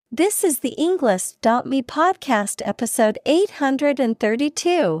This is the Englist.me podcast episode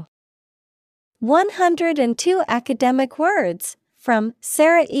 832. 102 academic words from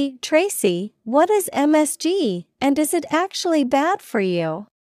Sarah E. Tracy. What is MSG, and is it actually bad for you?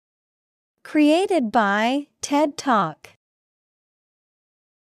 Created by TED Talk.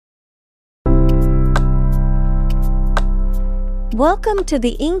 Welcome to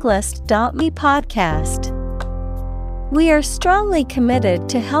the Englist.me podcast. We are strongly committed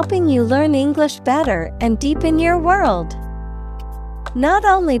to helping you learn English better and deepen your world. Not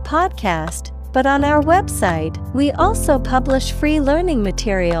only podcast, but on our website, we also publish free learning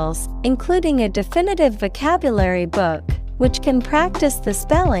materials, including a definitive vocabulary book, which can practice the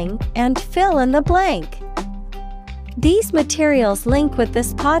spelling and fill in the blank. These materials link with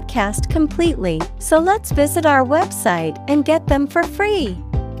this podcast completely, so let's visit our website and get them for free.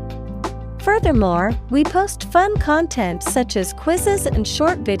 Furthermore, we post fun content such as quizzes and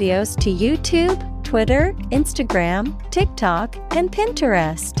short videos to YouTube, Twitter, Instagram, TikTok, and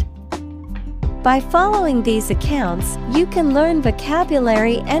Pinterest. By following these accounts, you can learn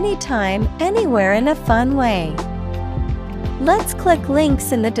vocabulary anytime, anywhere in a fun way. Let's click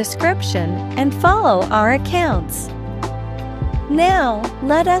links in the description and follow our accounts. Now,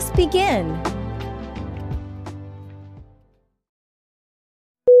 let us begin.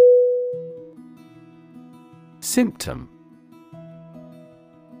 Symptom.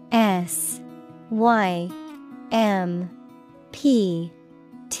 S-Y-M-P-T-O-M.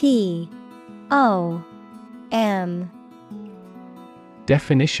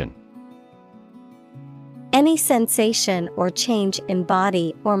 Definition. Any sensation or change in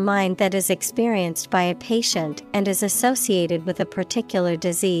body or mind that is experienced by a patient and is associated with a particular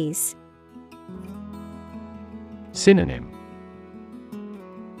disease. Synonym.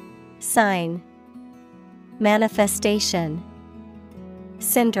 Sign, manifestation,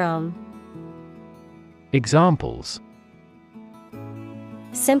 syndrome. Examples.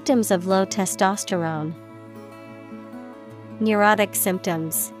 Symptoms of low testosterone. Neurotic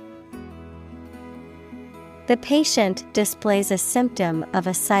symptoms. The patient displays a symptom of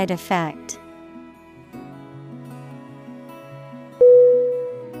a side effect.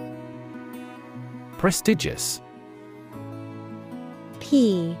 Prestigious.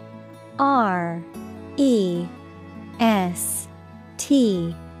 Prestigious.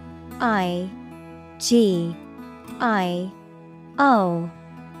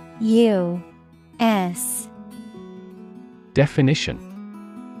 Definition.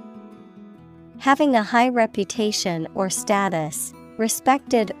 Having a high reputation or status,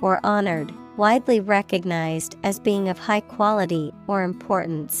 respected or honored, widely recognized as being of high quality or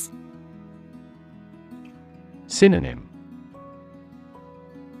importance. Synonym.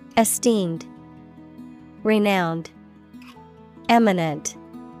 Esteemed, renowned, eminent.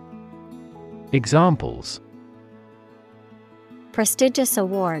 Examples. Prestigious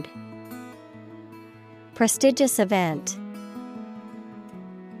award. Prestigious event.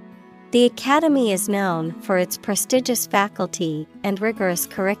 The Academy is known for its prestigious faculty and rigorous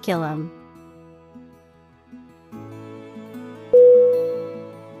curriculum.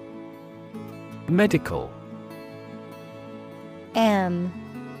 Medical. M-E-D-I-C-A-L.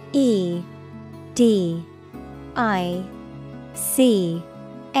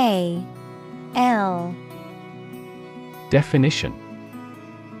 Definition.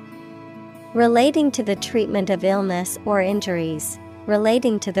 Relating to the treatment of illness or injuries.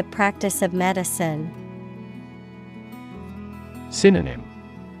 Relating to the practice of medicine. Synonym.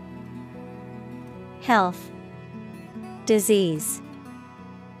 Health, disease,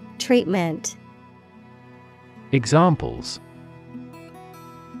 treatment. Examples.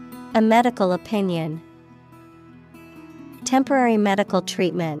 A medical opinion. Temporary medical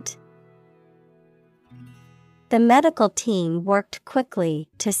treatment. The medical team worked quickly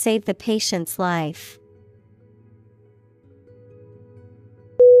to save the patient's life.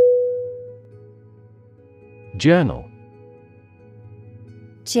 Journal.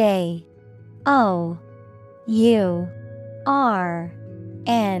 J-O-U-R-N-A-L.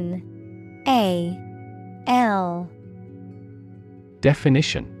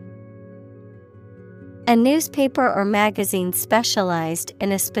 Definition. A newspaper or magazine specialized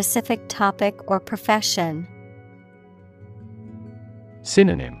in a specific topic or profession.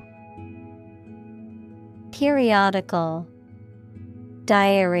 Synonym. Periodical,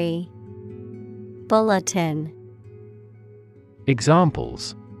 diary, bulletin.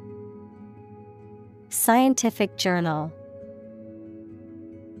 Examples. Scientific journal.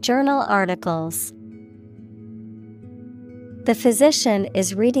 Journal articles. The physician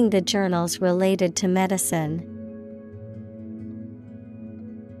is reading the journals related to medicine.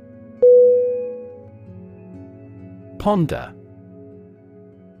 Ponder.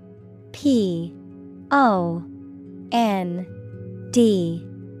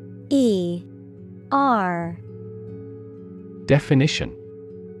 Ponder. Definition.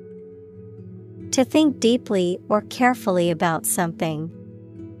 To think deeply or carefully about something.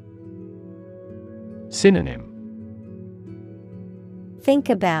 Synonym. Think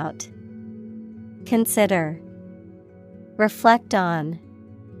about. Consider. Reflect on.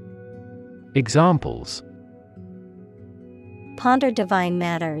 Examples. Ponder divine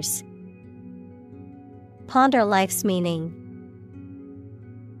matters. Ponder life's meaning.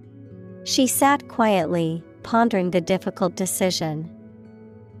 She sat quietly, pondering the difficult decision.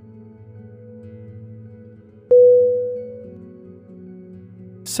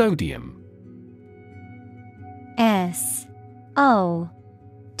 Sodium. S-O-D-I-U-M.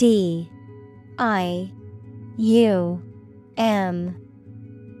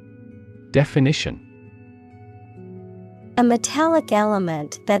 Definition. A metallic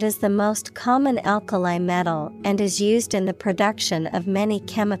element that is the most common alkali metal and is used in the production of many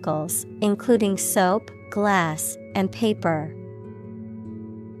chemicals, including soap, glass, and paper.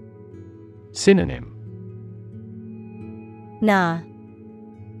 Synonym. Na.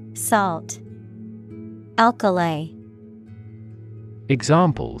 Salt. Alkali.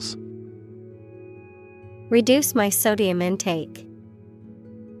 Examples. Reduce my sodium intake.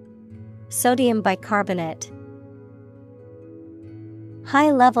 Sodium bicarbonate.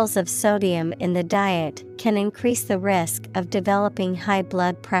 High levels of sodium in the diet can increase the risk of developing high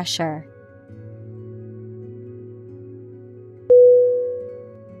blood pressure.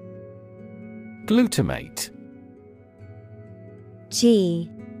 Glutamate. Glutamate.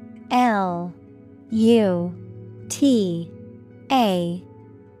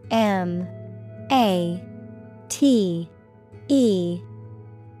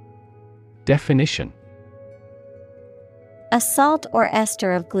 Definition. A salt or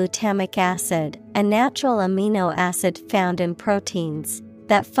ester of glutamic acid, a natural amino acid found in proteins,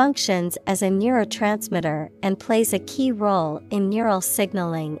 that functions as a neurotransmitter and plays a key role in neural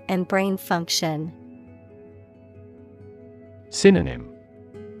signaling and brain function. Synonym.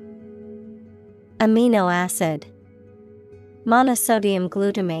 Amino acid. Monosodium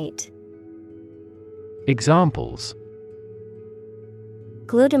glutamate. Examples.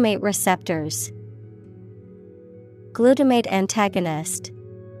 Glutamate receptors. Glutamate antagonist.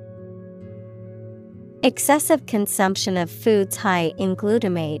 Excessive consumption of foods high in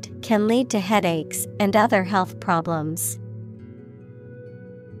glutamate can lead to headaches and other health problems.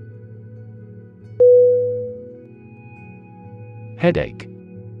 Headache.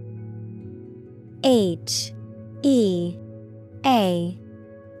 Headache.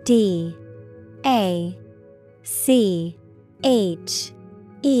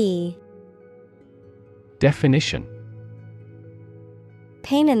 Definition.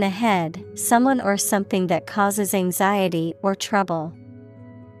 Pain in the head, someone or something that causes anxiety or trouble.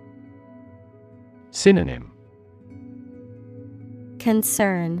 Synonym.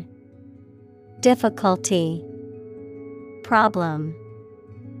 Concern. Difficulty. Problem.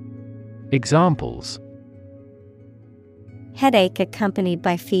 Examples. Headache accompanied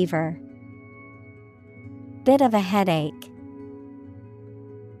by fever. Bit of a headache.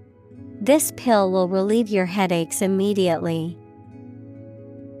 This pill will relieve your headaches immediately.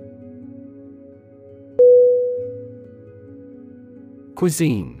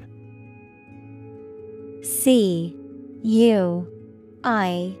 Cuisine. C-U-I-S-I-N-E.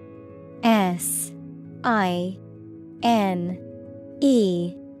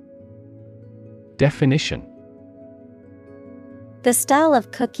 Definition. The style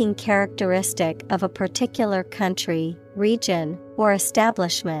of cooking characteristic of a particular country, region, or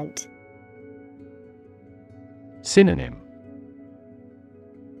establishment. Synonym.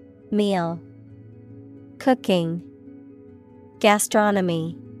 Meal. Cooking.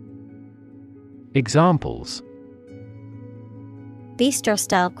 Gastronomy. Examples.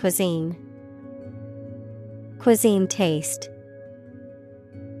 Bistro-style cuisine. Cuisine taste.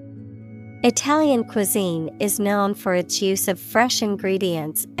 Italian cuisine is known for its use of fresh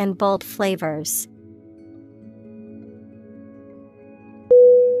ingredients and bold flavors.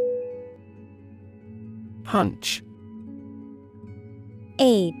 Hunch.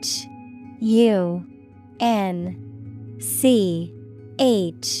 H-U-N-C-H.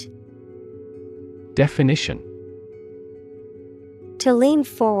 Definition. To lean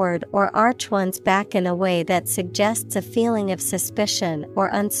forward or arch one's back in a way that suggests a feeling of suspicion or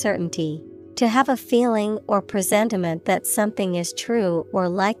uncertainty. To have a feeling or presentiment that something is true or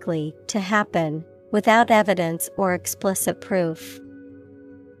likely to happen, without evidence or explicit proof.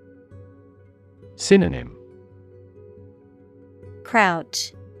 Synonym.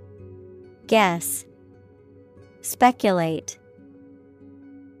 crouch, guess, speculate.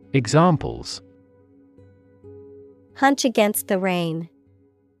 Examples: hunch against the rain,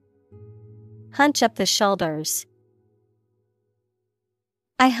 hunch up the shoulders.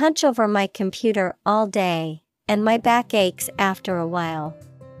 I hunch over my computer all day, and my back aches after a while.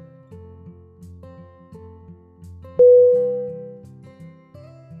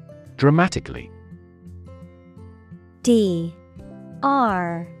 Dramatically. DRAMATICALLY.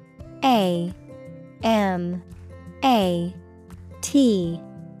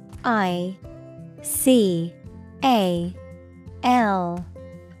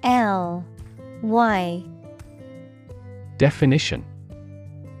 Definition: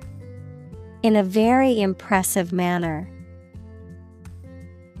 in a very impressive manner.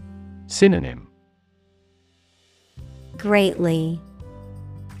 Synonym: Greatly,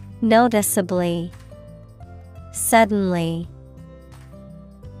 noticeably, suddenly.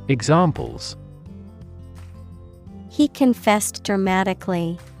 Examples: he confessed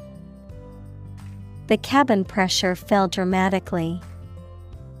dramatically. The cabin pressure fell dramatically.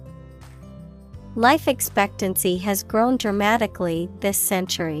 Life expectancy has grown dramatically this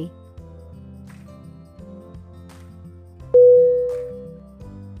century.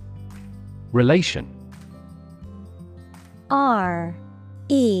 Relation. RELATION.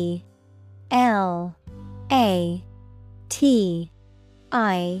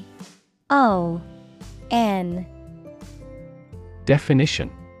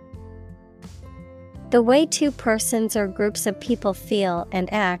 Definition: the way two persons or groups of people feel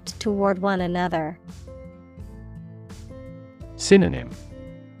and act toward one another. Synonym: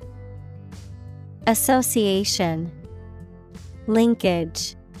 association,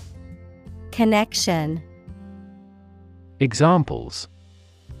 linkage, connection. Examples: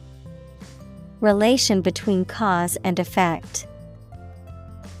 relation between cause and effect.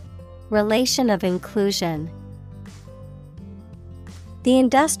 Relation of inclusion. The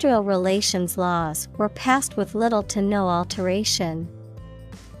industrial relations laws were passed with little to no alteration.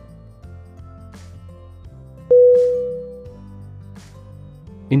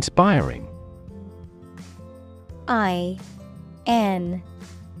 Inspiring.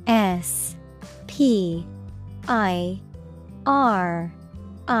 INSPIRING.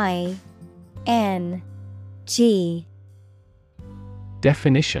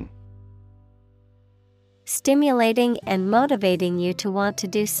 Definition: stimulating and motivating you to want to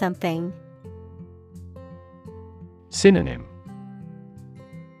do something. Synonym: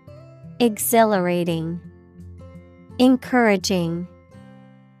 exhilarating, encouraging,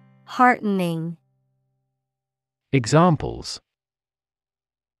 heartening. Examples: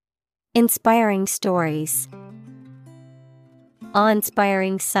 inspiring stories.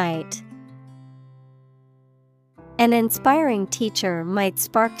 Awe-inspiring sight. An inspiring teacher might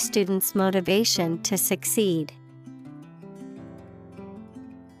spark students' motivation to succeed.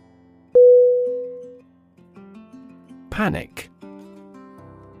 Panic.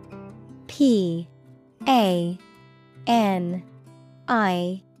 PANIC.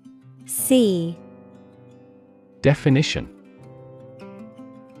 Definition: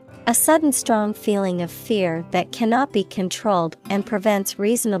 a sudden strong feeling of fear that cannot be controlled and prevents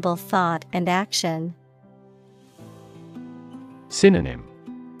reasonable thought and action. Synonym: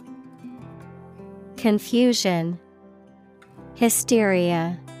 confusion,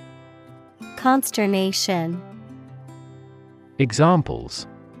 hysteria, consternation. Examples: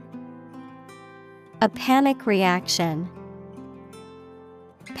 a panic reaction.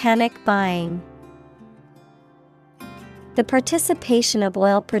 Panic buying. The participation of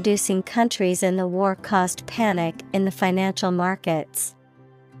oil-producing countries in the war caused panic in the financial markets.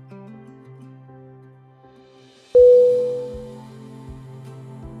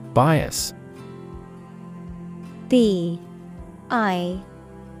 Bias. BIAS.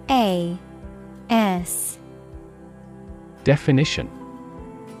 Definition: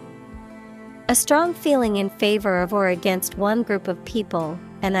 a strong feeling in favor of or against one group of people,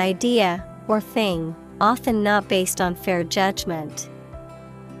 an idea, or thing, often not based on fair judgment.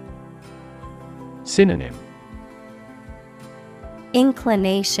 Synonym: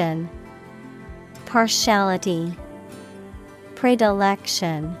 inclination, partiality,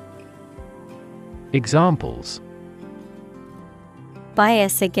 predilection. Examples: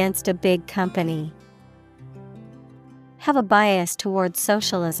 bias against a big company. Have a bias towards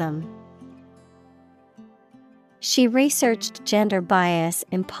socialism. She researched gender bias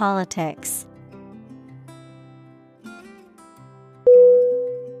in politics.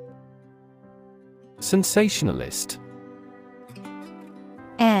 Sensationalist.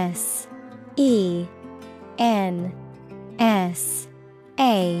 SENSATIONALIST. S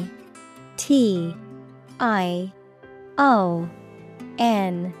A T I O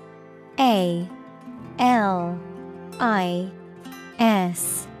N A L I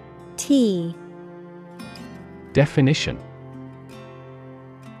S T. Definition: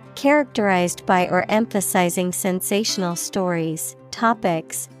 Characterized by or emphasizing sensational stories,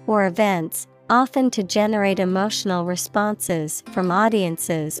 topics, or events, often to generate emotional responses from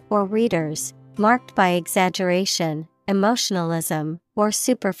audiences or readers, marked by exaggeration, emotionalism, or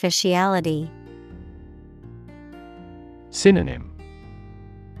superficiality. Synonym: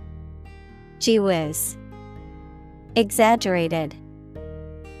 Gee whiz. Exaggerated.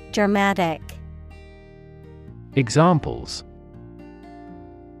 Dramatic. Examples: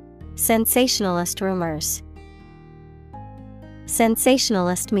 Sensationalist rumors.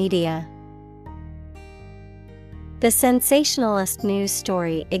 Sensationalist media. The sensationalist news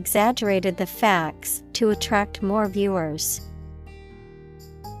story exaggerated the facts to attract more viewers.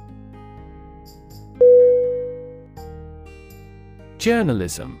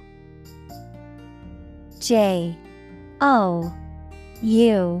 Journalism. J O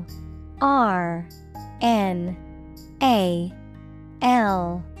U R N A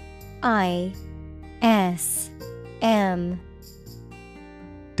L I S M.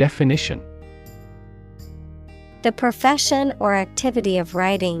 Definition: The profession or activity of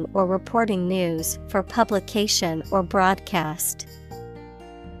writing or reporting news for publication or broadcast.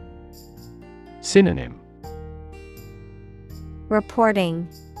 Synonym: Reporting.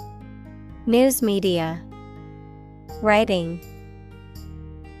 News media. Writing.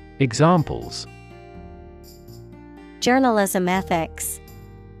 Examples: Journalism ethics.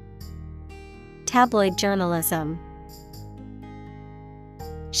 Tabloid journalism.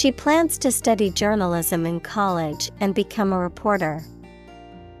 She plans to study journalism in college and become a reporter.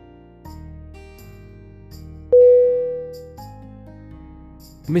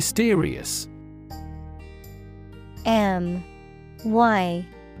 Mysterious. M Y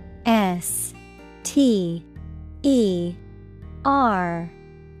S T E R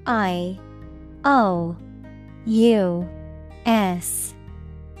I O U S.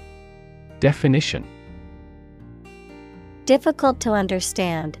 Definition: Difficult to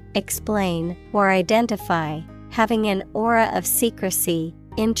understand, explain, or identify, having an aura of secrecy,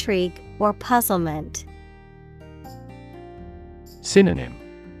 intrigue, or puzzlement. Synonym: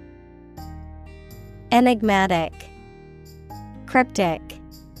 Enigmatic. Cryptic.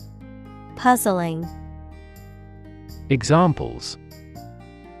 Puzzling. Examples: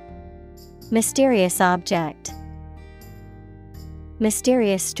 Mysterious object.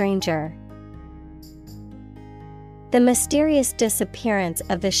 Mysterious stranger. The mysterious disappearance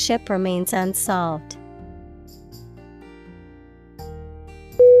of the ship remains unsolved.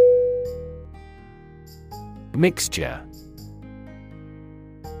 Mixture.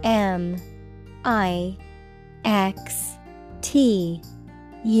 M I X T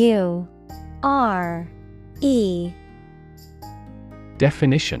U R E.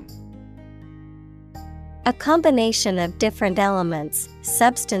 Definition: A combination of different elements,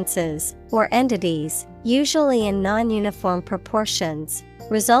 substances, or entities, usually in non-uniform proportions,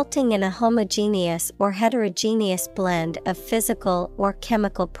 resulting in a homogeneous or heterogeneous blend of physical or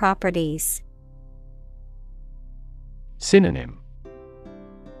chemical properties. Synonym: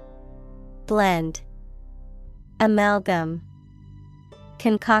 Blend. Amalgam.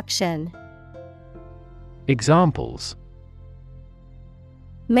 Concoction. Examples: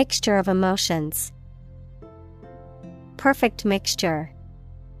 Mixture of emotions. Perfect mixture.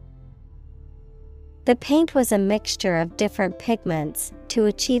 The paint was a mixture of different pigments to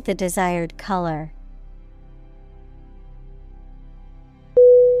achieve the desired color.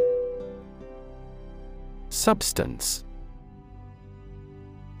 Substance.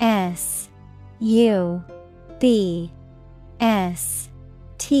 S U B S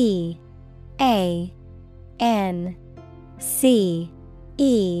T A N C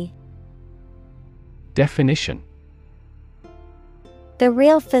E. Definition: The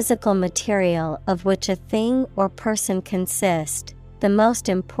real physical material of which a thing or person consist, the most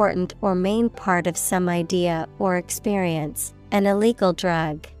important or main part of some idea or experience, an illegal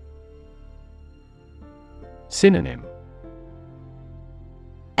drug. Synonym: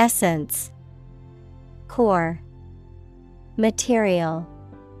 Essence. Core. Material.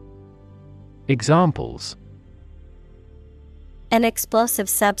 Examples: An explosive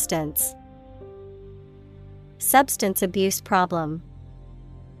substance. Substance abuse problem.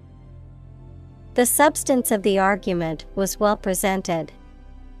 The substance of the argument was well presented.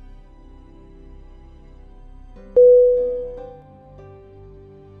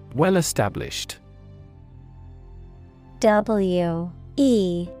 Well established.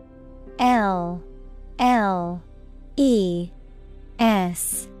 WELLSTABLISHED.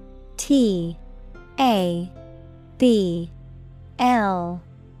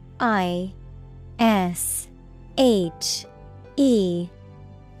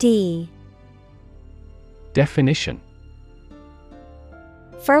 Definition: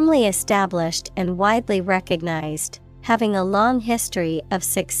 Firmly established and widely recognized, having a long history of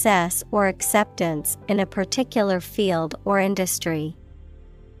success or acceptance in a particular field or industry.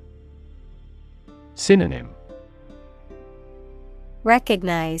 Synonym: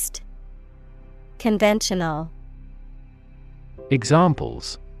 Recognized, conventional.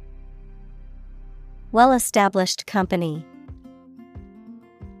 Examples: Well-established company,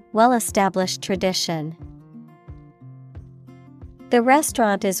 well-established tradition. The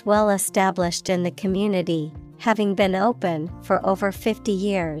restaurant is well established in the community, having been open for over 50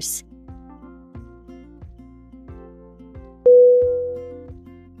 years.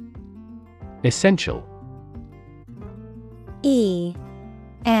 Essential.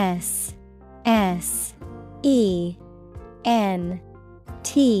 ESSENTIAL.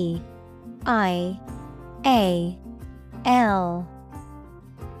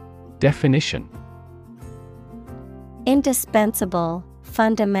 Definition: Indispensable,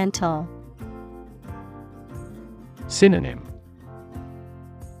 fundamental. Synonym: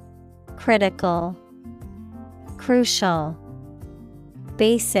 Critical, crucial,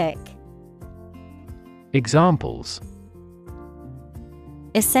 basic. Examples: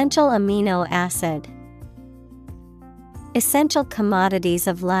 Essential amino acid, essential commodities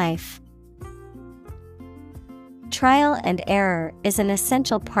of life. Trial and error is an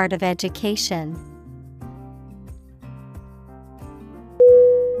essential part of education.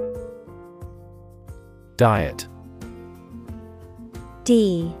 Diet.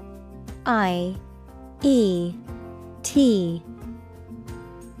 DIET.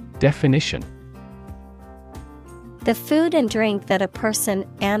 Definition: The food and drink that a person,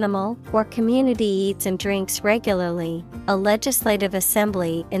 animal, or community eats and drinks regularly, a legislative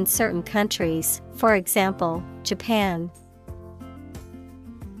assembly in certain countries, for example, Japan.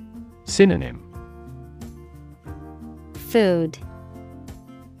 Synonym: Food,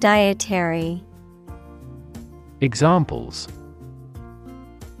 dietary. Examples: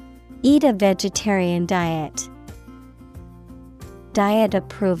 Eat a vegetarian diet. Diet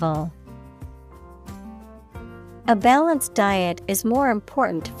approval. A balanced diet is more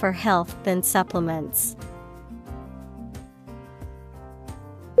important for health than supplements.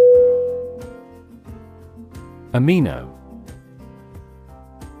 Amino.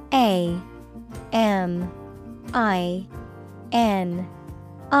 AMINO.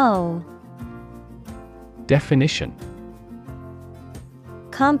 Definition: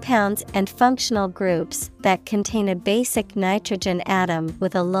 Compounds and functional groups that contain a basic nitrogen atom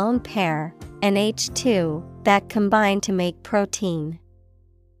with a lone pair, and H2, that combine to make protein.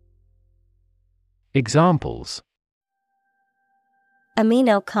 Examples: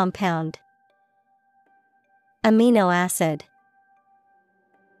 Amino compound, amino acid.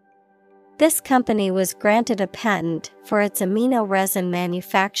 This company was granted a patent for its amino resin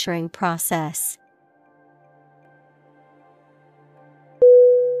manufacturing process.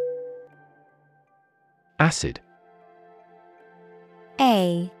 Acid.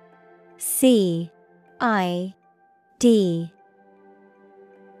 ACID.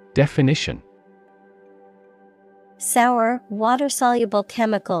 Definition: Sour, water-soluble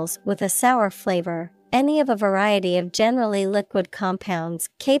chemicals with a sour flavor, any of a variety of generally liquid compounds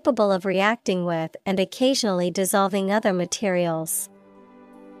capable of reacting with and occasionally dissolving other materials.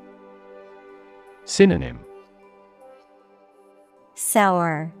 Synonym: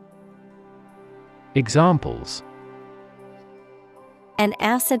 Sour. Examples: An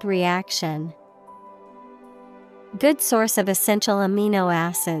acid reaction. Good source of essential amino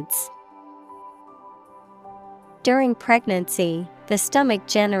acids. During pregnancy, the stomach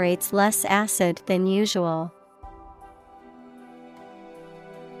generates less acid than usual.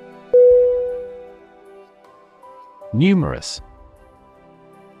 Numerous.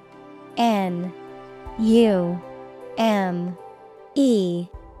 NUMEROUS.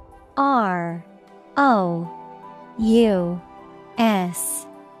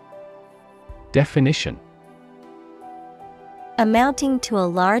 Definition: Amounting to a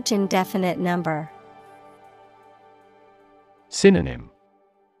large indefinite number. Synonym: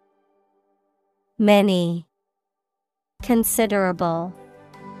 Many, considerable,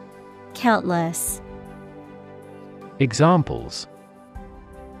 countless. Examples: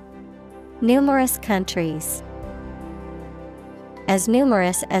 Numerous countries. As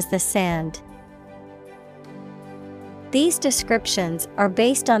numerous as the sand. These descriptions are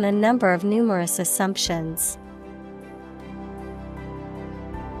based on a number of numerous assumptions.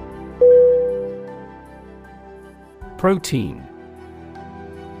 Protein.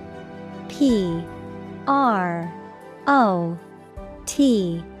 P-R-O-T-E-I-N.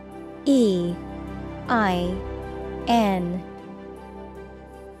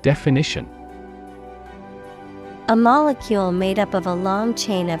 Definition: a molecule made up of a long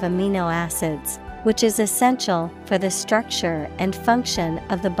chain of amino acids, which is essential for the structure and function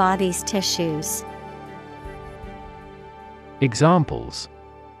of the body's tissues. Examples: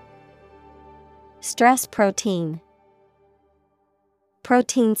 stress protein,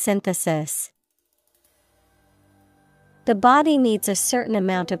 protein synthesis. The body needs a certain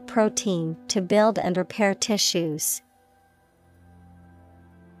amount of protein to build and repair tissues.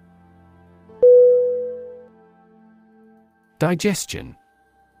 Digestion.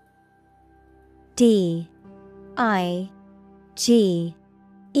 D-I-G-E-S-T-I-O-N.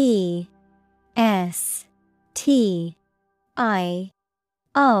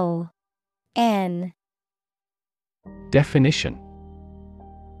 Definition: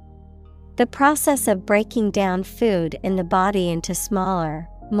 the process of breaking down food in the body into smaller,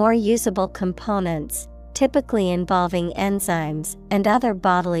 more usable components, typically involving enzymes and other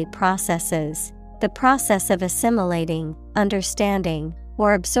bodily processes. The process of assimilating, understanding,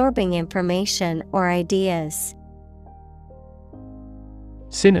 or absorbing information or ideas.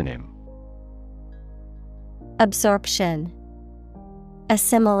 Synonym: absorption,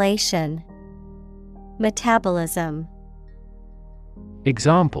 assimilation, metabolism.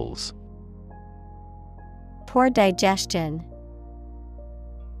 Examples: poor digestion,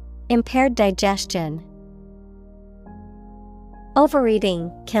 impaired digestion.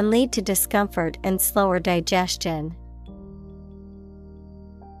 Overeating can lead to discomfort and slower digestion.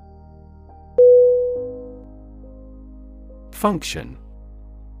 Function.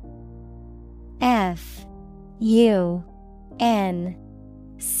 F-U-N-C-T-I-O-N.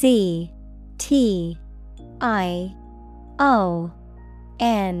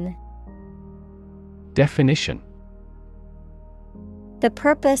 Definition: the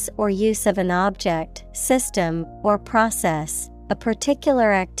purpose or use of an object, system, or process, a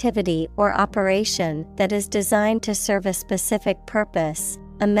particular activity or operation that is designed to serve a specific purpose,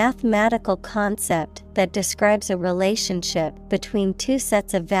 a mathematical concept that describes a relationship between two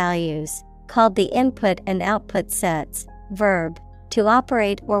sets of values, called the input and output sets. Verb, to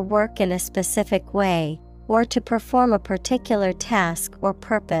operate or work in a specific way, or to perform a particular task or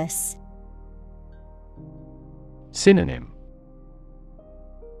purpose. Synonym: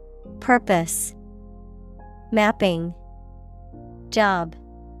 purpose, mapping, job.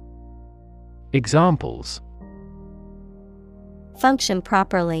 Examples: function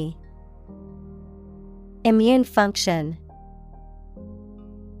properly, immune function.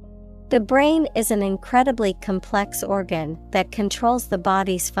 The brain is an incredibly complex organ that controls the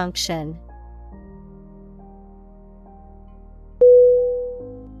body's function.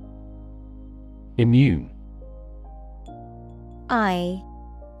 Immune.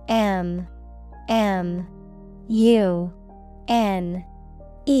 I-M-M-U-N-E.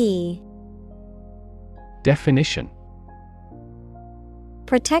 Definition: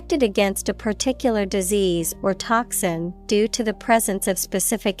 protected against a particular disease or toxin due to the presence of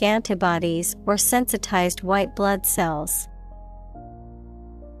specific antibodies or sensitized white blood cells.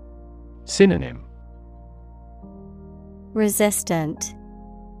 Synonym: resistant,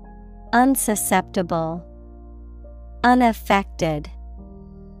 unsusceptible, unaffected.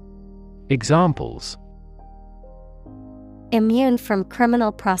 Examples: immune from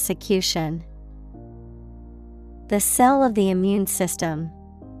criminal prosecution. The cell of the immune system.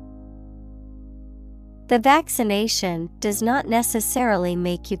 The vaccination does not necessarily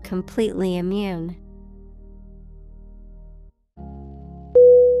make you completely immune.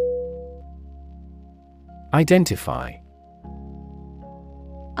 Identify.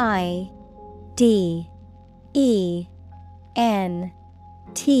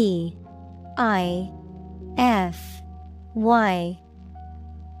 I-D-E-N-T-I-F-Y.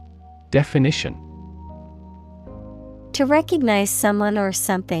 Definition: to recognize someone or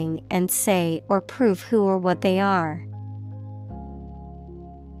something and say or prove who or what they are.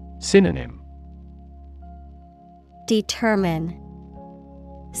 Synonym: determine,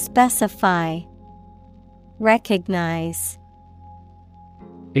 specify, recognize.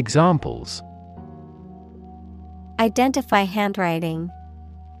 Examples: identify handwriting.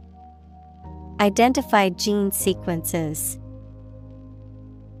 Identify gene sequences.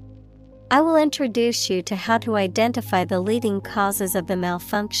 I will introduce you to how to identify the leading causes of the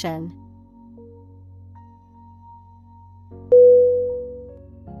malfunction.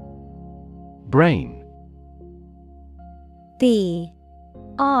 Brain. BRAIN.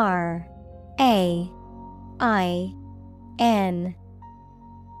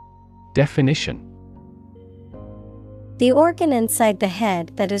 Definition. The organ inside the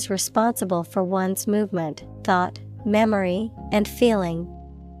head that is responsible for one's movement, thought, memory, and feeling.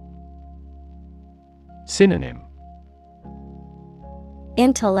 Synonym.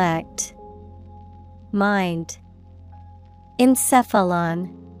 Intellect, mind,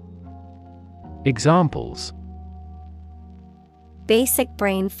 encephalon. Examples. Basic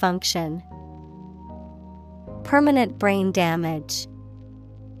brain function. Permanent brain damage.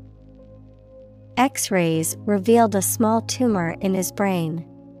 X-rays revealed a small tumor in his brain.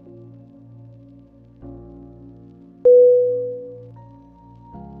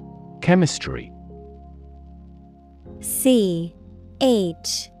 Chemistry. CHEMISTRY.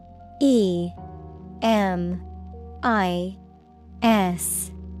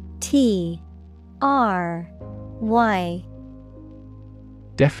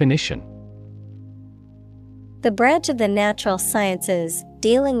 Definition. The branch of the natural sciences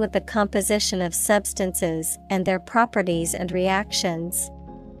dealing with the composition of substances and their properties and reactions.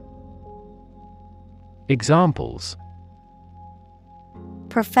 Examples.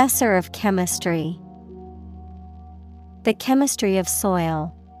 Professor of chemistry. The chemistry of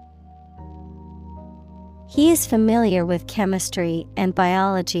soil. He is familiar with chemistry and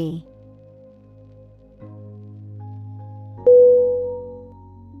biology.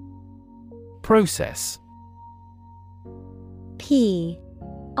 Process. PROCESS.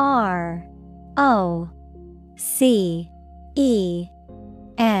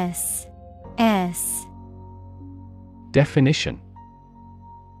 Definition.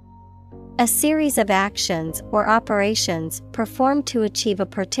 A series of actions or operations performed to achieve a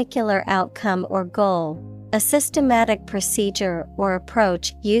particular outcome or goal, a systematic procedure or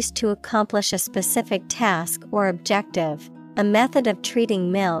approach used to accomplish a specific task or objective, a method of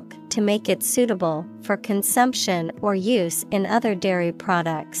treating milk to make it suitable for consumption or use in other dairy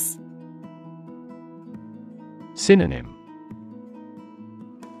products. Synonym.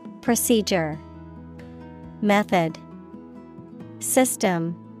 Procedure, method,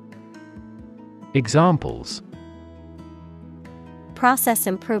 system. Examples. Process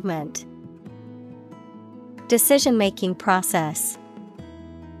improvement. Decision-making process.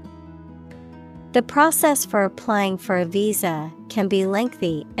 The process for applying for a visa can be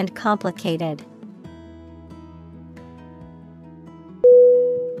lengthy and complicated.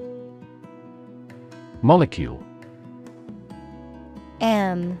 Molecule.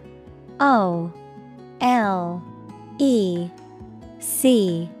 MOLECULE.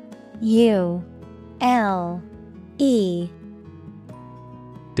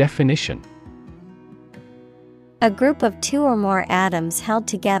 Definition. A group of two or more atoms held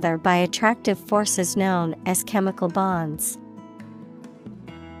together by attractive forces known as chemical bonds.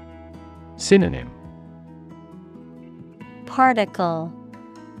 Synonym. Particle,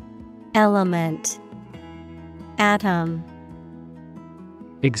 element, atom.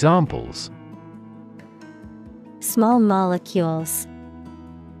 Examples. Small molecules.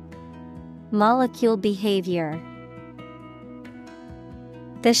 Molecule behavior.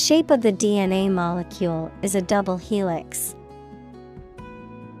 The shape of the DNA molecule is a double helix.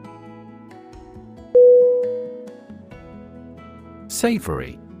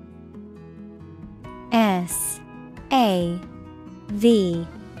 Savory. SAVORY.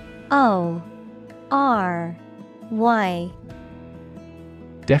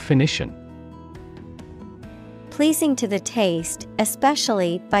 Definition. Pleasing to the taste,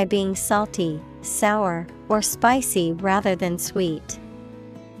 especially by being salty, sour, or spicy rather than sweet.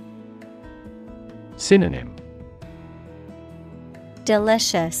 Synonym.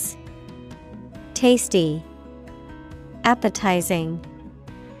 Delicious, tasty, appetizing.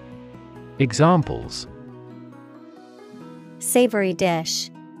 Examples. Savory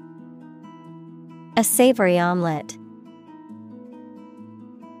dish. A savory omelet.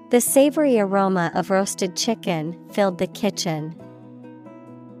 The savory aroma of roasted chicken filled the kitchen.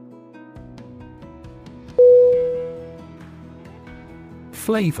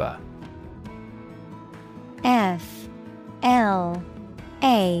 Flavor.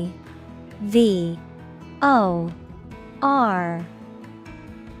 FLAVOR.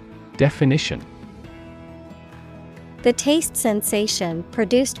 Definition. The taste sensation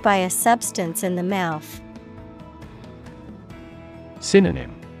produced by a substance in the mouth.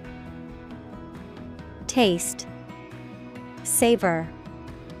 Synonym. Taste, savor,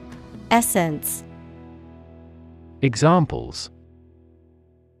 essence. Examples.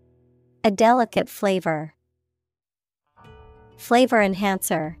 A delicate flavor. Flavor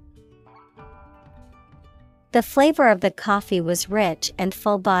enhancer. The flavor of the coffee was rich and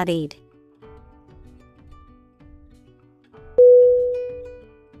full-bodied.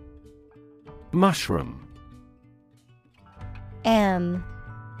 Mushroom. M-U-S-H-R-O-O-M.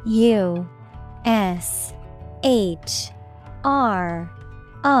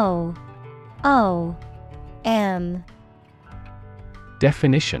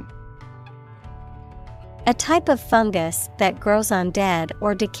 Definition: a type of fungus that grows on dead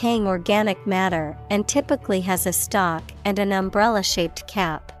or decaying organic matter and typically has a stalk and an umbrella-shaped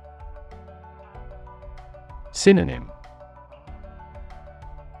cap. Synonym: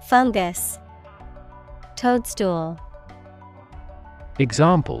 Fungus, toadstool.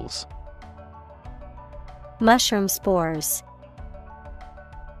 Examples: Mushroom spores.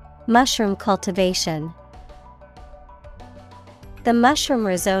 Mushroom cultivation. The mushroom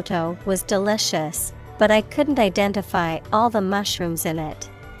risotto was delicious, but I couldn't identify all the mushrooms in it.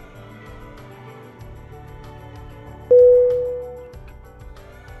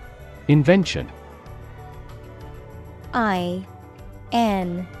 Invention.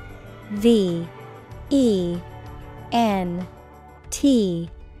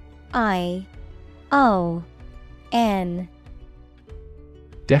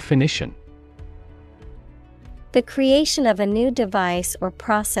 Definition: the creation of a new device or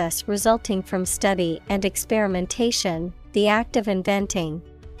process resulting from study and experimentation, the act of inventing.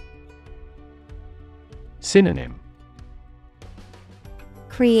 Synonym: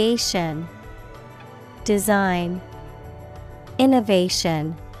 Creation, design,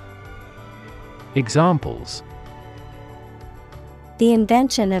 innovation. Examples: the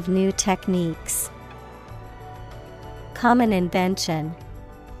invention of new techniques. Common invention.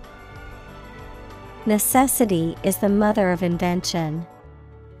 Necessity is the mother of invention.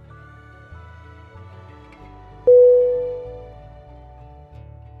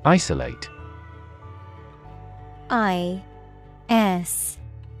 Isolate. I-S-O-L-A-T-E.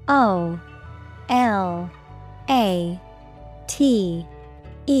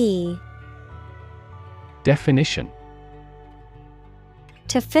 Definition: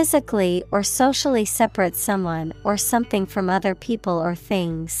 to physically or socially separate someone or something from other people or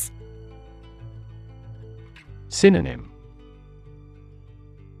things. Synonym: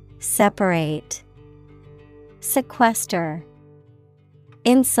 separate, sequester,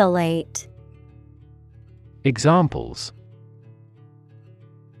 insulate. Examples: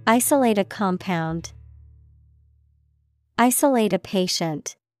 isolate a compound. Isolate a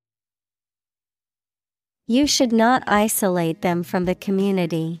patient. You should not isolate them from the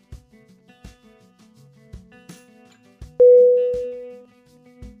community.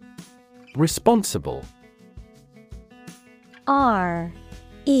 Responsible.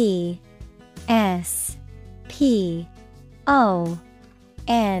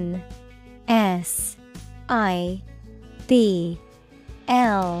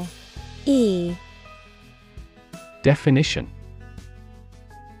 Definition: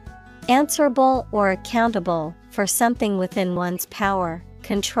 answerable or accountable for something within one's power,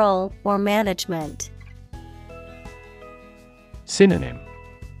 control, or management. Synonym: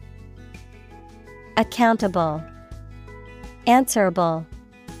 accountable, answerable,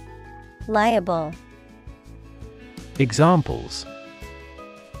 liable. Examples: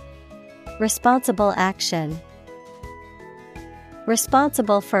 responsible action.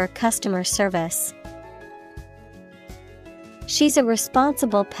 Responsible for customer service. She's a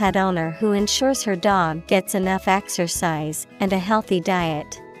responsible pet owner who ensures her dog gets enough exercise and a healthy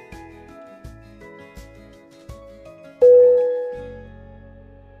diet.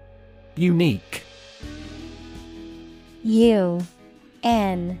 Unique. U-N-I-Q-U-E.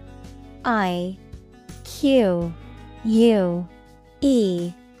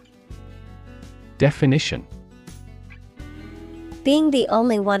 Definition: being the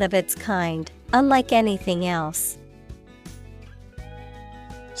only one of its kind, unlike anything else.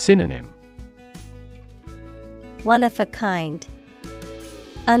 Synonym: one of a kind.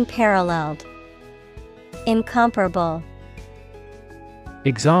 Unparalleled. Incomparable.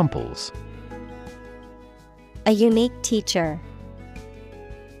 Examples: a unique teacher.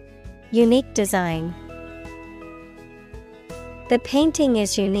 Unique design. The painting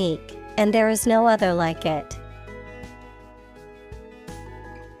is unique, and there is no other like it.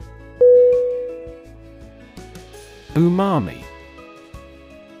 Umami.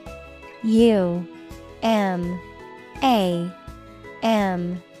 U-M-A-M-I.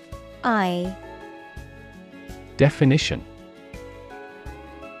 Definition: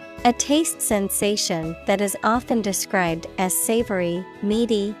 a taste sensation that is often described as savory,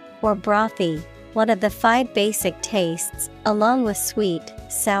 meaty, or brothy, one of the 5 basic tastes, along with sweet,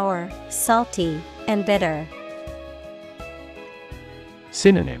 sour, salty, and bitter.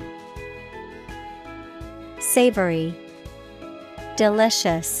 Synonym: savory,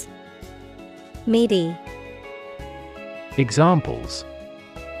 delicious, meaty. Examples: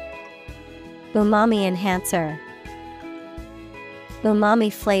 Umami enhancer,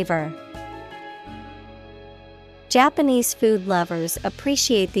 umami flavor. Japanese food lovers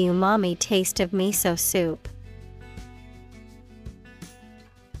appreciate the umami taste of miso soup.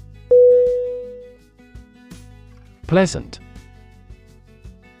 Pleasant.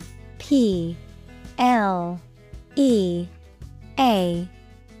 Pleasant.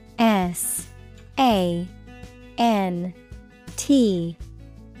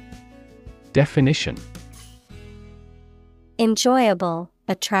 Definition: enjoyable,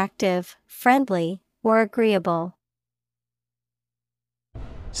 attractive, friendly, or agreeable.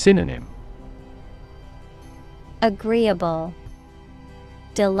 Synonym: Agreeable,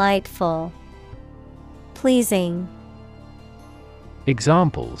 delightful, pleasing.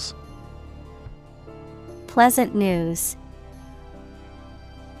 Examples: pleasant news,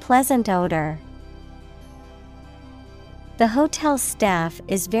 pleasant odor. The hotel staff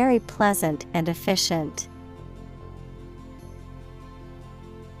is very pleasant and efficient.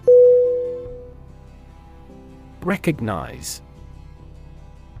 Recognize.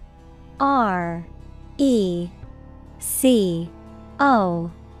 RECOGNIZE.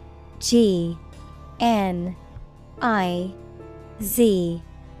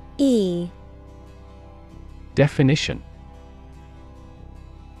 Definition: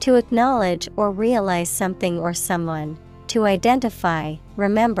 to acknowledge or realize something or someone, to identify,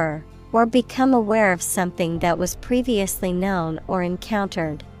 remember, or become aware of something that was previously known or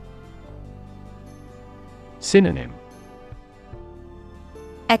encountered. Synonym: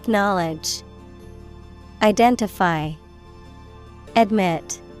 acknowledge, identify,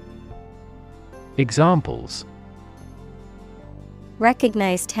 admit. Examples: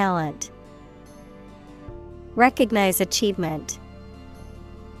 recognize talent, recognize achievement.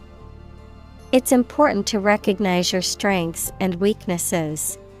 It's important to recognize your strengths and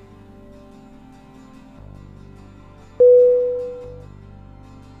weaknesses.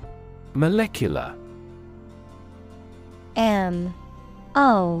 Molecular. MOLECULAR.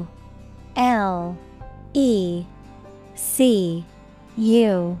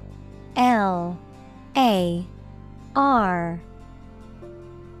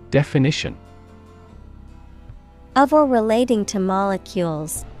 Definition: of or relating to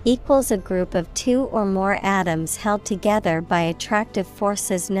molecules, equals a group of two or more atoms held together by attractive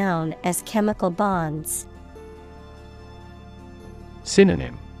forces known as chemical bonds.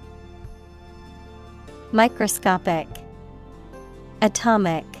 Synonym: microscopic,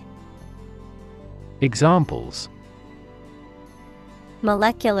 atomic. Examples: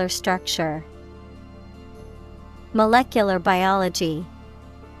 molecular structure, molecular biology.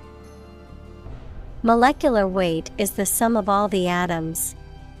 Molecular weight is the sum of all the atoms.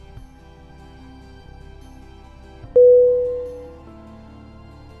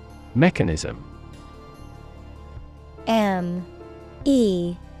 Mechanism. MECHANISM.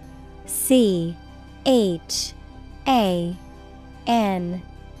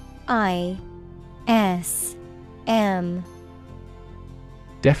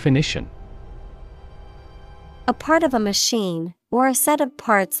 Definition: a part of a machine, or a set of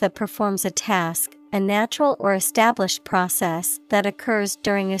parts that performs a task, a natural or established process that occurs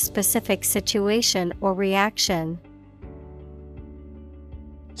during a specific situation or reaction.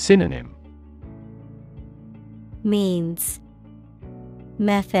 Synonym: means,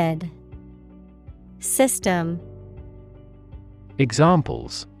 method, system.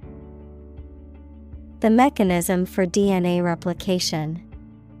 Examples: the mechanism for DNA replication,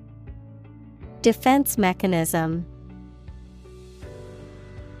 defense mechanism.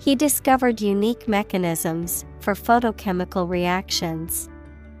 He discovered unique mechanisms for photochemical reactions.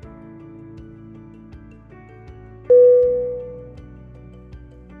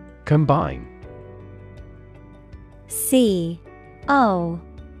 Combine. COMBINE.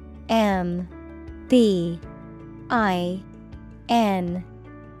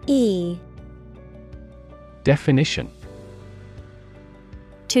 Definition: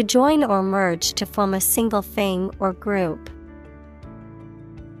 to join or merge to form a single thing or group.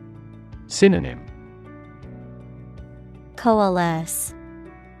 Synonym: coalesce,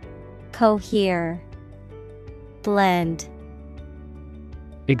 cohere, blend.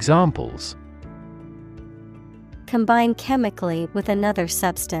 Examples: combine chemically with another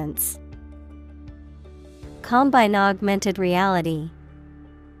substance. Combine augmented reality.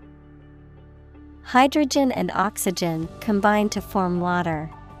 Hydrogen and oxygen combine to form water.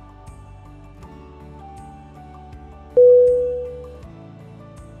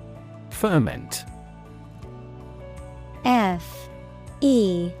 Ferment. Ferment.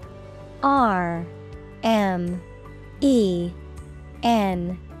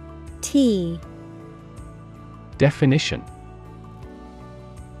 Definition: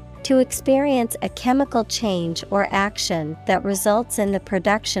 To experience a chemical change or action that results in the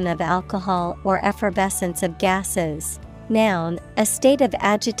production of alcohol or effervescence of gases. Noun, a state of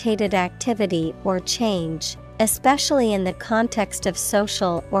agitated activity or change, especially in the context of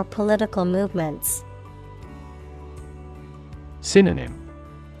social or political movements. Synonym: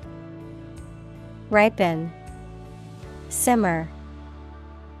 Ripen, simmer.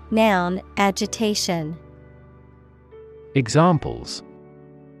 Noun, agitation. Examples: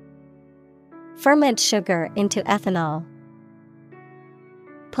 Ferment sugar into ethanol.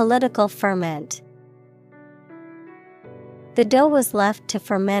 Political ferment. The dough was left to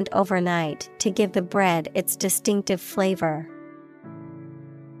ferment overnight to give the bread its distinctive flavor.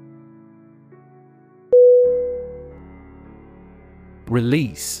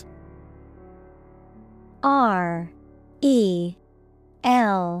 Release. R-E-L-E-A-S-E.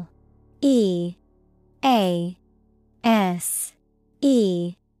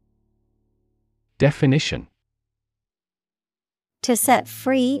 Definition: To set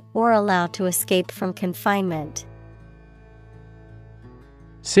free or allow to escape from confinement.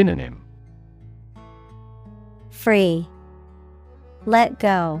 Synonym: Free, let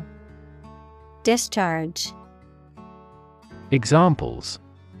go, discharge. Examples: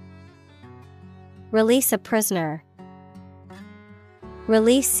 Release a prisoner.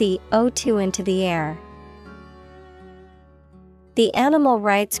 Release CO2 into the air. The animal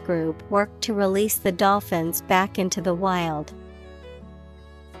rights group worked to release the dolphins back into the wild.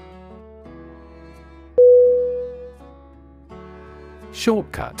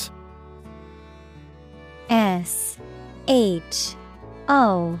 Shortcut. S-H-O-R-T-C-U-T.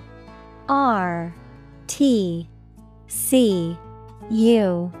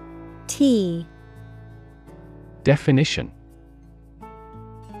 Definition: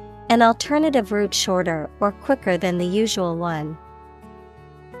 An alternative route shorter or quicker than the usual one.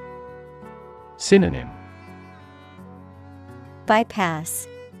 Synonym: Bypass,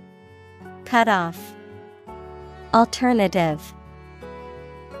 cut off, alternative.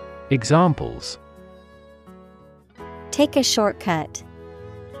 Examples: Take a shortcut.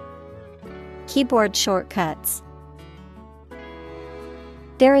 Keyboard shortcuts.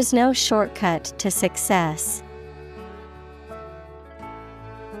 There is no shortcut to success.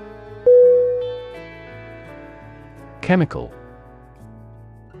 Chemical.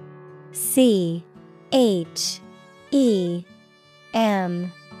 C-H-E-M-I-C-A-L.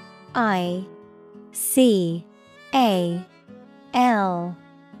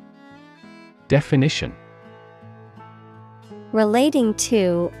 Definition: Relating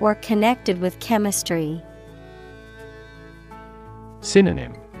to or connected with chemistry.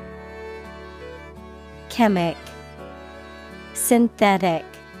 Synonym: Chemic, synthetic.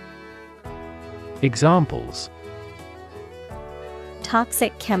 Examples: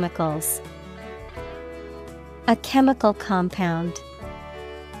 Toxic chemicals. A chemical compound.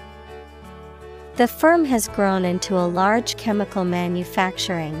 The firm has grown into a large chemical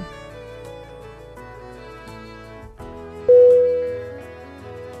manufacturing.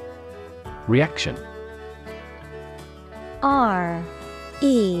 Reaction. R-E-A-C-T-I-O-N.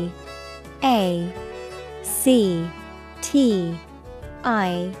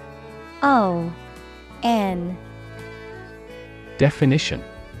 Definition: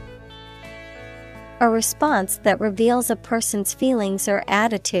 A response that reveals a person's feelings or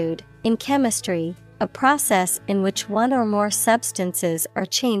attitude. In chemistry, a process in which one or more substances are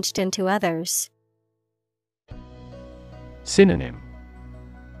changed into others. Synonym: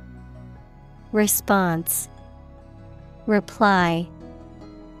 Response, reply,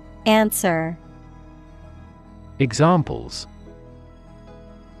 answer. Examples: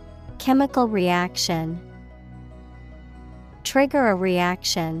 Chemical reaction. Trigger a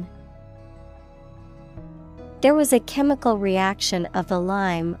reaction. There was a chemical reaction of the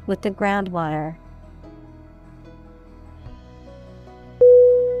lime with the groundwater.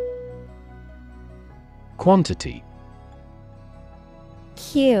 Quantity.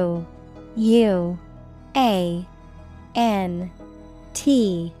 Q-U-A-N-T-I-T-Y.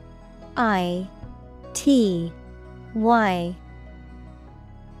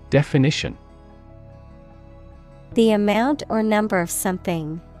 Definition: The amount or number of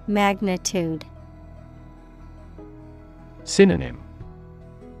something, magnitude. Synonym: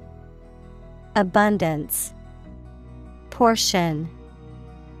 Abundance, portion,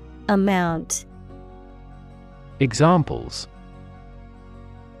 amount. Examples: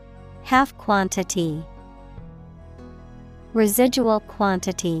 half quantity, residual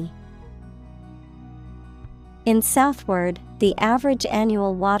quantity. In southward, the average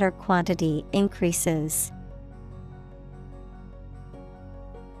annual water quantity increases.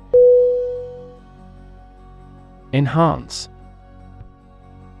 Enhance.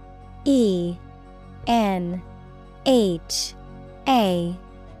 E-N-H-A-N-C-E.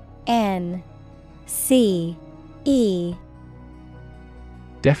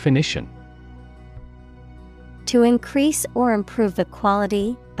 Definition: to increase or improve the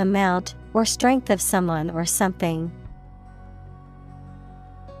quality, amount, or strength of someone or something.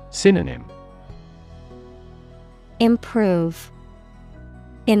 Synonym: Improve,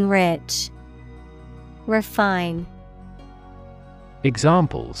 enrich, refine.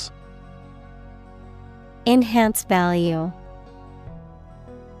 Examples: Enhance value.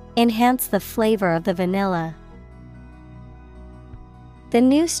 Enhance the flavor of the vanilla. The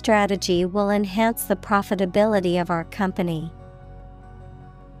new strategy will enhance the profitability of our company.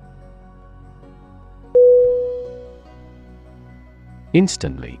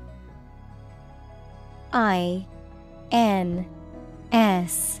 Instantly. I-N-S-T-A-N-T-L-Y.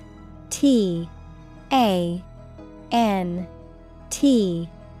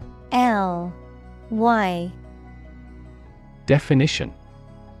 Definition: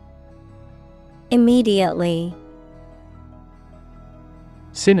 immediately.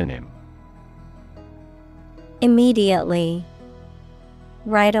 Synonym: Immediately,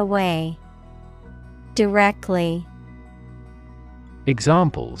 right away, directly.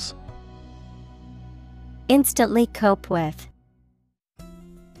 Examples: Instantly cope with.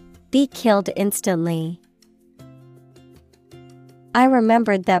 Be killed instantly. I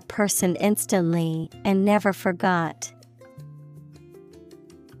remembered that person instantly and never forgot.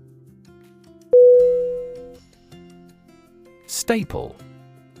 Staple.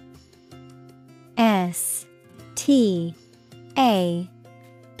 S-T-A-P-L-E.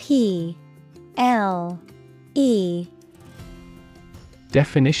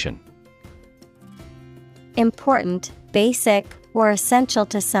 Definition: important, basic, or essential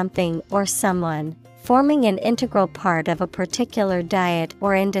to something or someone, forming an integral part of a particular diet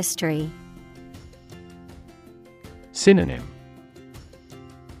or industry. Synonym: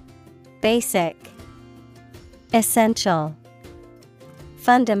 Basic, essential,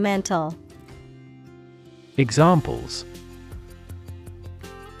 fundamental. Examples: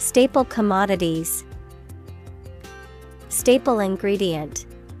 Staple commodities. Staple ingredient.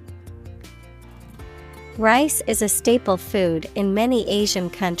 Rice is a staple food in many Asian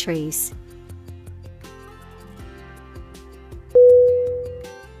countries.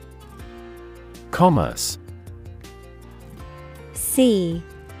 Commerce. C-O-M-M-E-R-C-E.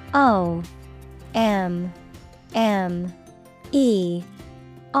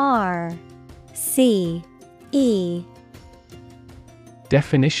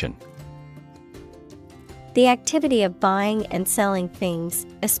 Definition: the activity of buying and selling things,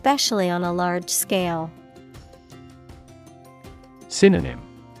 especially on a large scale. Synonym: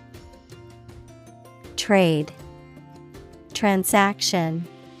 Trade, transaction,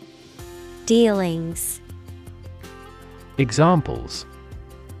 dealings. Examples: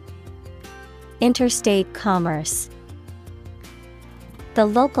 Interstate commerce. The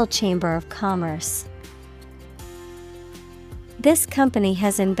local chamber of commerce. This company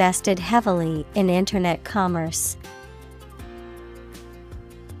has invested heavily in internet commerce.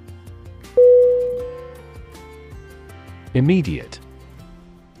 Immediate.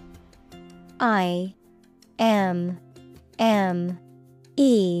 I-M-M-E-D-I-A-T-E.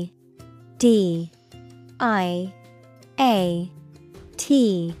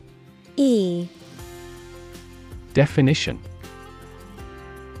 Definition: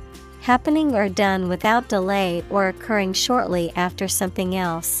 happening or done without delay or occurring shortly after something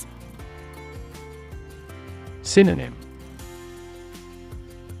else. Synonym: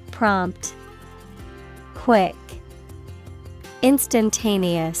 Prompt, quick,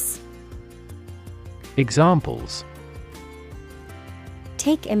 instantaneous. Examples: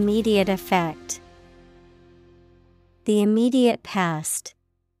 take immediate effect. The immediate past.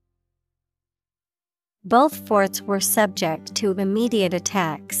 Both forts were subject to immediate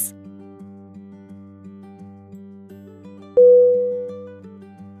attacks.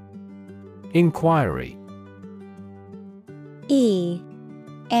 Inquiry. E-N-Q-U-I-R-Y.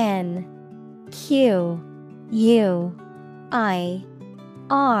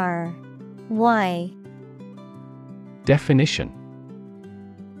 Definition: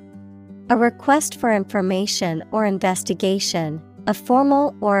 a request for information or investigation, a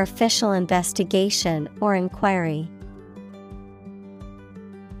formal or official investigation or inquiry.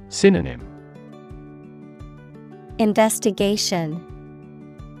 Synonym. Investigation,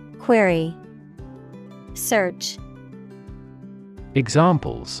 query, search.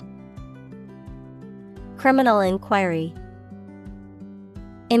 Examples: Criminal inquiry,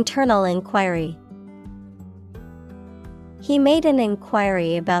 internal inquiry. He made an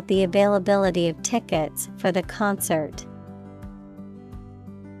inquiry about the availability of tickets for the concert.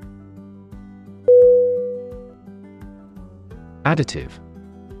 Additive.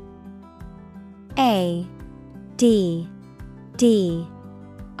 A D D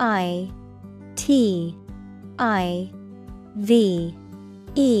I T I V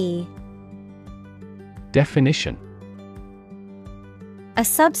E. Definition: A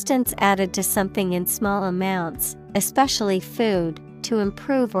substance added to something in small amounts, especially food, to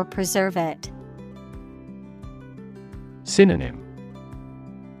improve or preserve it. Synonym: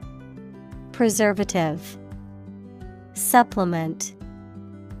 Preservative, supplement.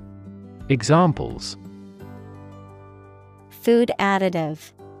 Examples: Food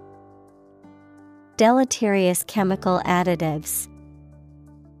additive, deleterious chemical additives.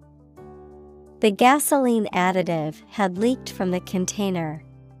 The gasoline additive had leaked from the container.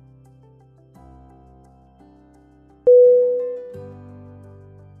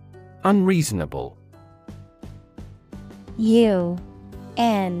 Unreasonable. U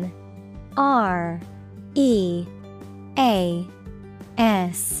N R E A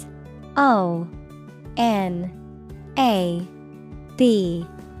S O N A B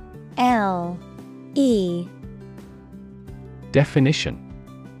L E. Definition: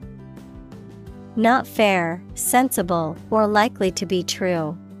 Not fair, sensible, or likely to be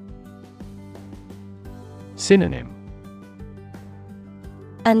true. Synonym: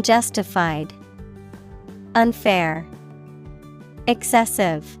 Unjustified, unfair,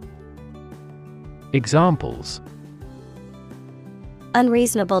 excessive. Examples: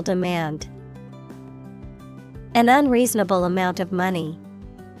 Unreasonable demand, an unreasonable amount of money.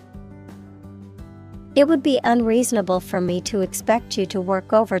 It would be unreasonable for me to expect you to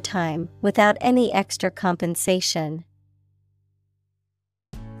work overtime without any extra compensation.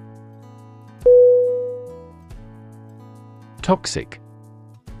 Toxic.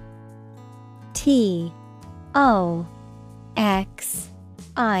 T O X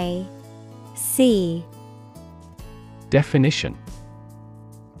I C. Definition: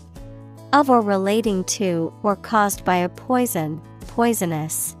 Of or relating to or caused by a poison,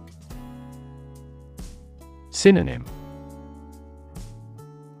 poisonous. Synonym: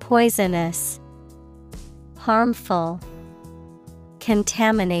 Poisonous, harmful,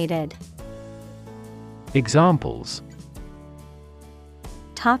 contaminated. Examples: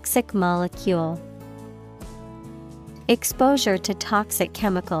 Toxic molecule, exposure to toxic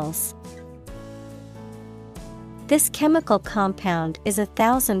chemicals. This chemical compound is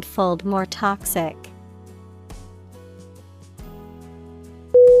 1,000-fold more toxic.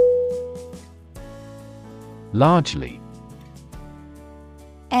 Largely.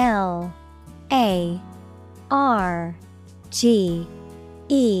 L A R G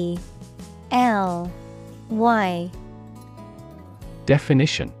E L Y.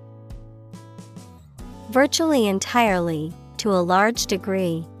 Definition: Virtually entirely, to a large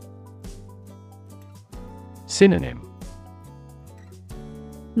degree. Synonym: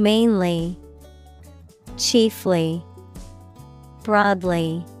 Mainly, chiefly,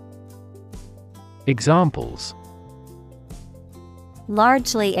 broadly. Examples: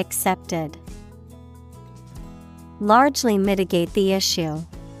 Largely accepted, largely mitigate the issue.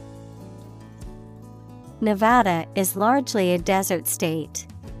 Nevada is largely a desert state.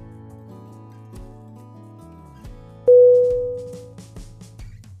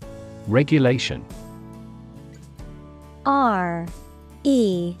 Regulation. R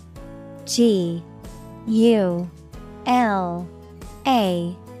E G U L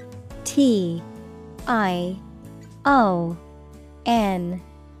A T I O N.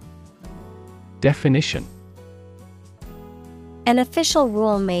 Definition: An official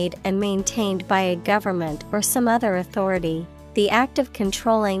rule made and maintained by a government or some other authority, the act of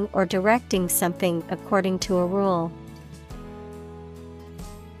controlling or directing something according to a rule.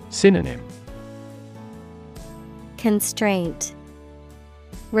 Synonym: Constraint,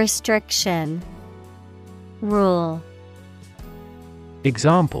 restriction, rule.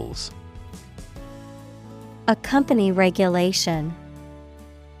 Examples: A company regulation,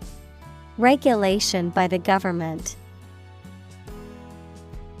 regulation by the government.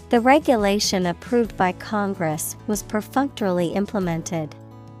 The regulation approved by Congress was perfunctorily implemented.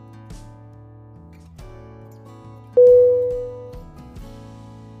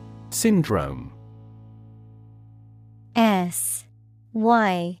 Syndrome. S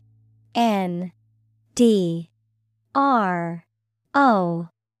Y N D R O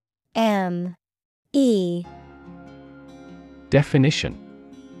M E. Definition: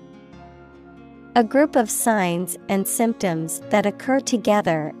 A group of signs and symptoms that occur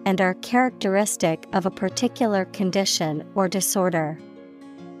together and are characteristic of a particular condition or disorder.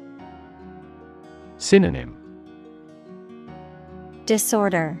 Synonym: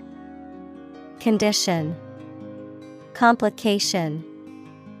 Disorder, condition, complication.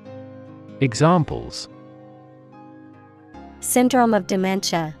 Examples: Syndrome of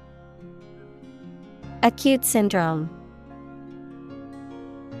dementia, acute syndrome.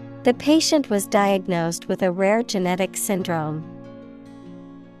 The patient was diagnosed with a rare genetic syndrome.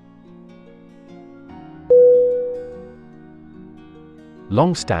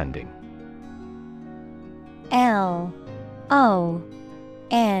 Long-standing. Long-standing.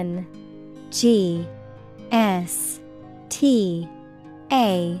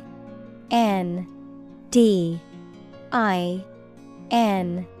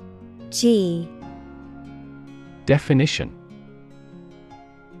 Definition: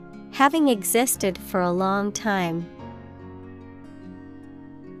 Having existed for a long time.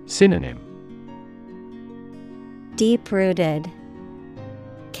 Synonym: Deep-rooted,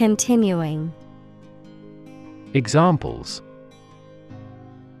 continuing. Examples: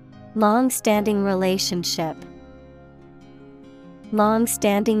 Long-standing relationship,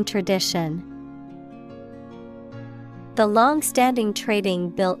 long-standing tradition. The long-standing trading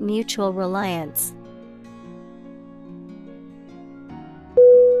built mutual reliance.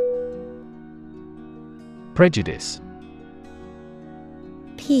 Prejudice.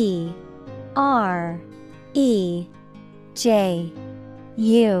 Prejudice.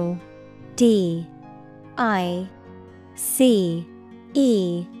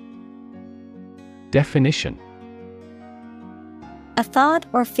 Definition: A thought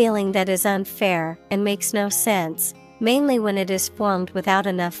or feeling that is unfair and makes no sense, mainly when it is formed without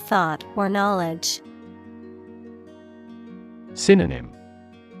enough thought or knowledge. Synonym: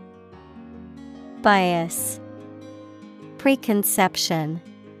 Bias, preconception,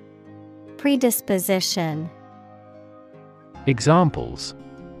 predisposition. Examples: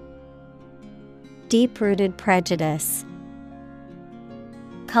 Deep-rooted prejudice,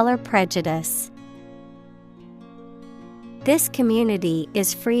 color prejudice. This community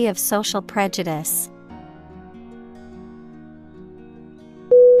is free of social prejudice.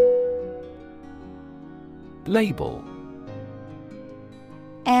 Label.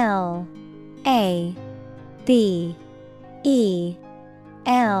 L-A-B-E-L.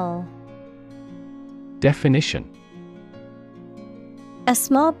 Definition: A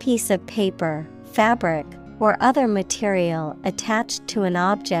small piece of paper, fabric, or other material attached to an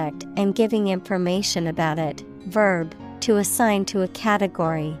object and giving information about it. Verb, to assign to a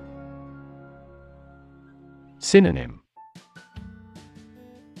category. Synonym: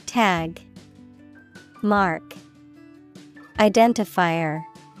 Tag, mark, identifier.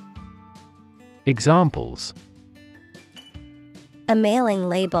 Examples: A mailing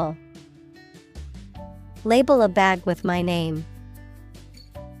label. Label a bag with my name.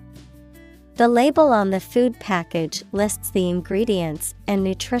 The label on the food package lists the ingredients and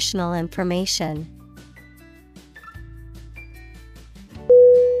nutritional information.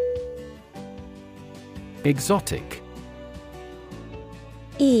 Exotic.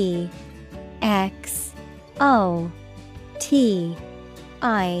 E-X-O-T-I-C.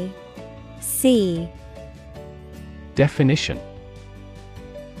 Definition: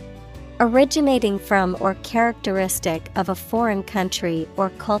 Originating from or characteristic of a foreign country or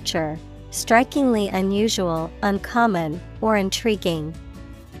culture, strikingly unusual, uncommon, or intriguing.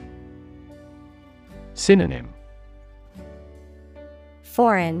 Synonym: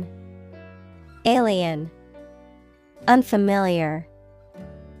 Foreign, alien, unfamiliar.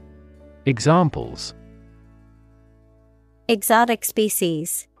 Examples: Exotic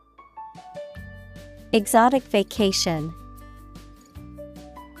species, exotic vacation.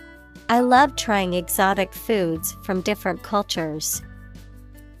 I love trying exotic foods from different cultures.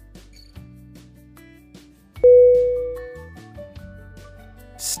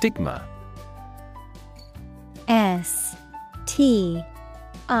 Stigma. S-T-I-G-M-A.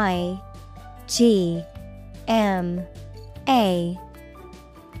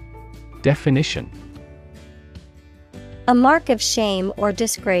 Definition: A mark of shame or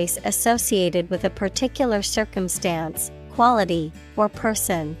disgrace associated with a particular circumstance, quality, or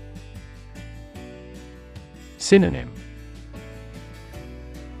person. Synonym: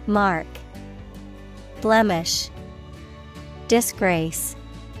 Mark, blemish, disgrace.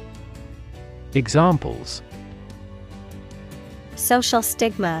 Examples: Social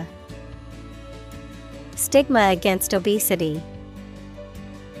stigma, stigma against obesity.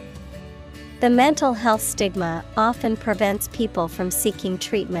 The mental health stigma often prevents people from seeking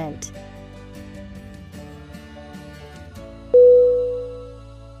treatment.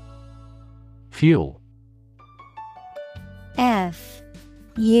 Fuel. F-U-E-L.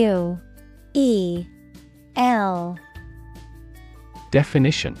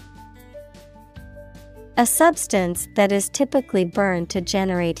 Definition. A substance that is typically burned to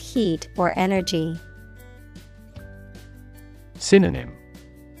generate heat or energy. Synonym.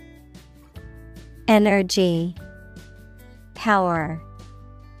 Energy, power,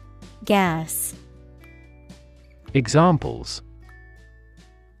 gas. Examples.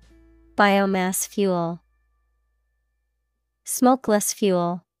 Biomass fuel, smokeless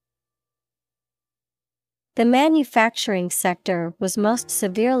fuel. The manufacturing sector was most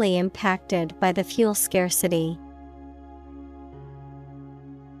severely impacted by the fuel scarcity.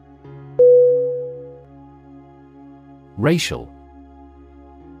 Racial.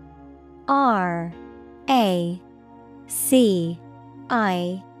 R-A-C-I-A-L.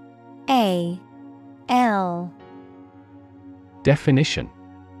 Definition.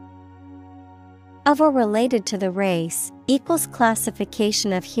 Of or related to the race, equals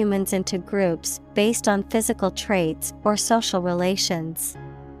classification of humans into groups based on physical traits or social relations.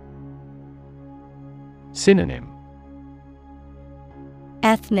 Synonym.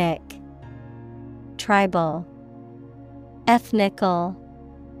 Ethnic, tribal, ethnical.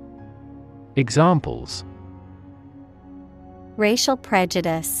 Examples. Racial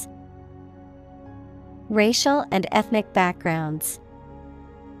prejudice, racial and ethnic backgrounds.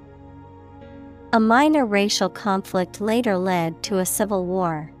 A minor racial conflict later led to a civil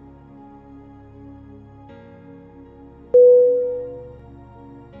war.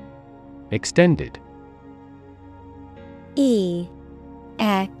 Extended. E-X-T-E-N-D-E-D.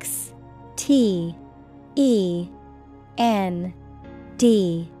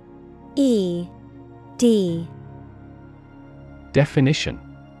 Definition.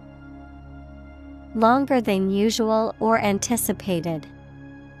 Longer than usual or anticipated.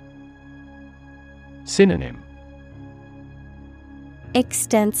 Synonym.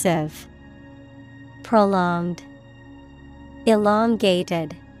 Extensive, prolonged,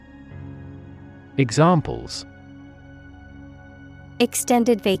 elongated. Examples.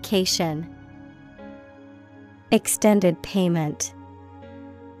 Extended vacation, extended payment.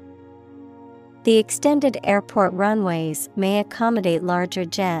 The extended airport runways may accommodate larger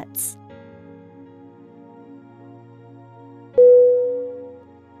jets.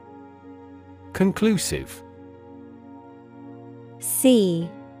 Conclusive. C-O-N-C-L-U-S-I-V-E.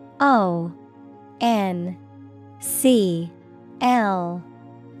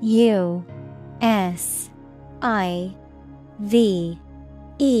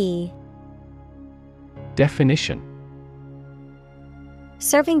 Definition.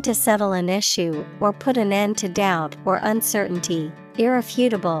 Serving to settle an issue or put an end to doubt or uncertainty,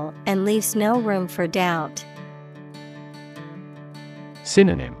 irrefutable and leaves no room for doubt.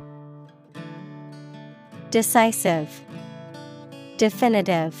 Synonym. Decisive,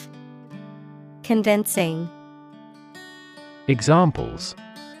 definitive, convincing. Examples.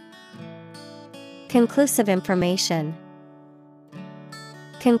 Conclusive information,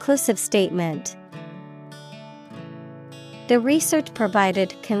 conclusive statement. The research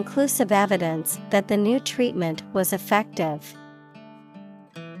provided conclusive evidence that the new treatment was effective.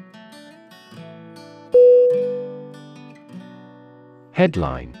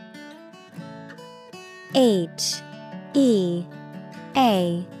 Headline. H-E-A-D-L-I-N-E.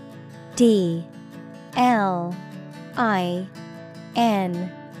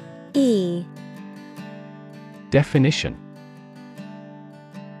 Definition.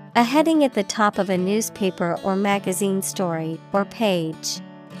 A heading at the top of a newspaper or magazine story or page.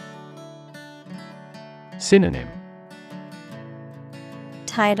 Synonym.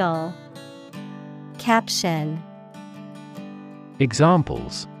 Title, caption.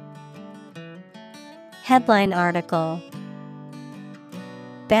 Examples. Headline article,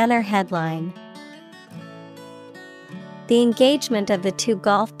 banner headline. The engagement of the two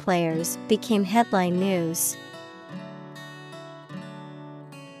golf players became headline news.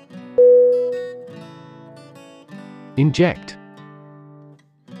 Inject.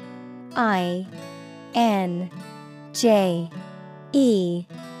 I-N-J-E-C-T.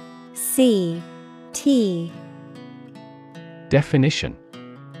 Definition.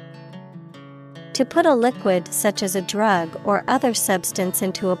 To put a liquid such as a drug or other substance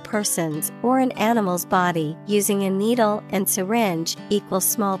into a person's or an animal's body using a needle and syringe equals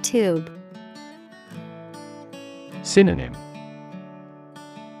small tube. Synonym.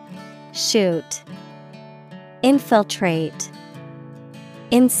 Shoot, infiltrate,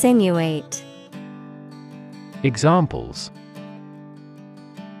 insinuate. Examples: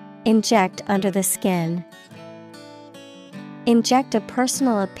 Inject under the skin. Inject a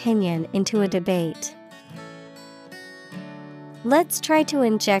personal opinion into a debate. Let's try to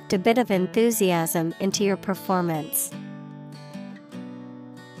inject a bit of enthusiasm into your performance.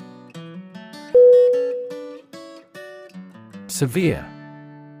 Severe.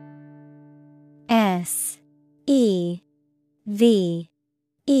 S-E-V-E-R-E.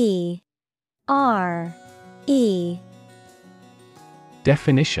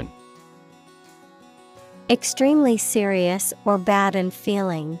 Definition: extremely serious or bad in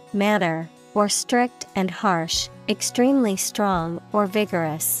feeling, manner, or strict and harsh, extremely strong or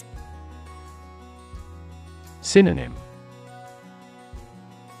vigorous. Synonym: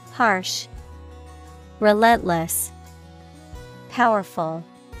 Harsh, relentless, powerful.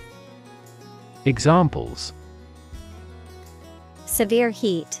 Examples: severe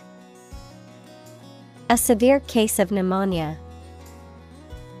heat, a severe case of pneumonia.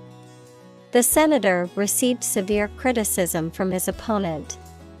 The senator received severe criticism from his opponent.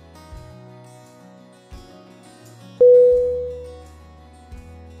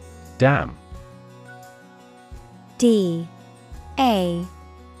 Dam. D-A-M.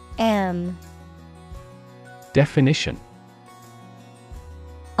 Definition: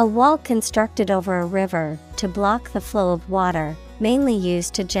 a wall constructed over a river to block the flow of water, mainly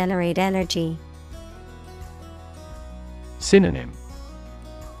used to generate energy. Synonym: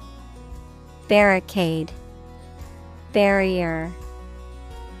 barricade, barrier,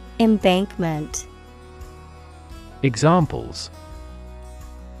 embankment. Examples: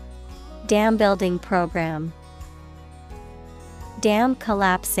 dam building program, dam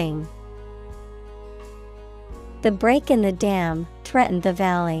collapsing. The break in the dam threatened the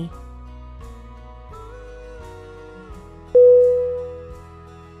valley.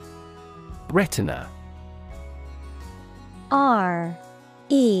 Retina. R-E-T-I-N-A.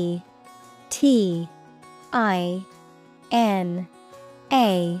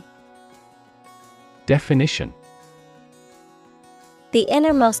 Definition: the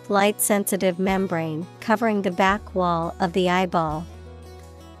innermost light-sensitive membrane covering the back wall of the eyeball.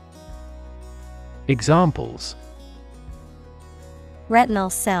 Examples: retinal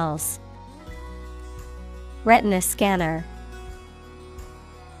cells, retina scanner.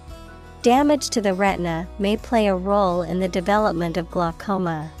 Damage to the retina may play a role in the development of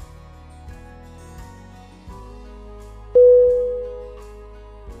glaucoma.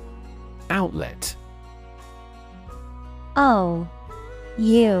 Outlet. O-U-T-L-E-T.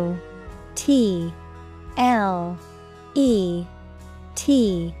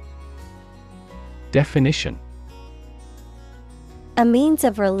 Definition: a means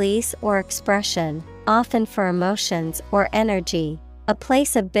of release or expression, often for emotions or energy, a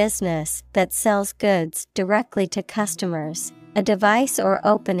place of business that sells goods directly to customers, a device or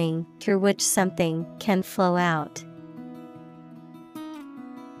opening through which something can flow out.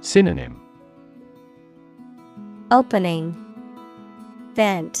 Synonym: opening,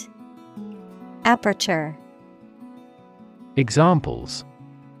 vent, aperture. Examples: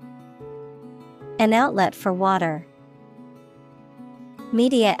 an outlet for water,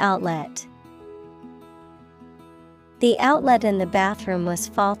 media outlet. The outlet in the bathroom was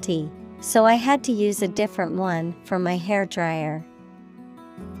faulty, so I had to use a different one for my hairdryer.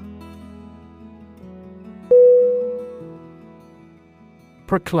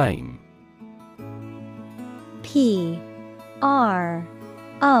 Proclaim. P-R-O-C-L-A-I-M.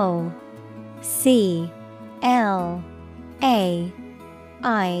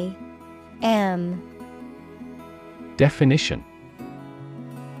 Definition: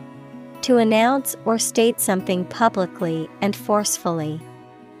 to announce or state something publicly and forcefully.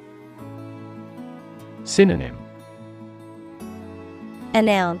 Synonym: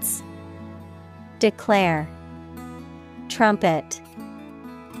 announce, declare, trumpet.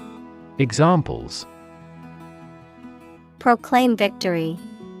 Examples: proclaim victory,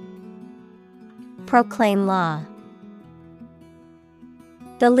 proclaim law.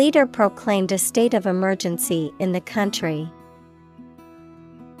 The leader proclaimed a state of emergency in the country.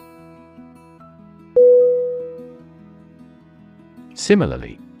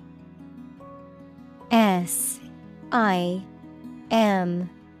 Similarly. S-I-M-I-L-A-R-L-Y.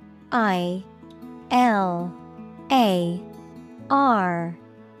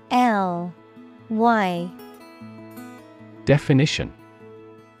 Definition: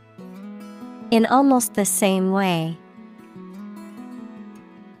 in almost the same way.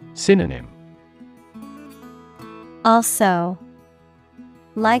 Synonym: also,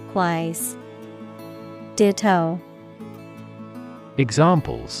 likewise, Ditto.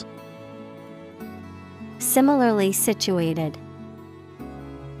 Examples: Similarly situated.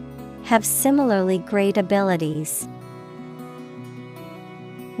 Have similarly great abilities.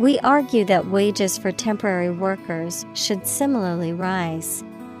 We argue that wages for temporary workers should similarly rise.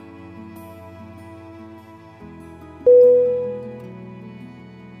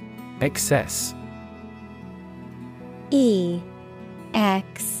 Excess. E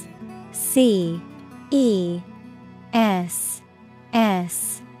X C E S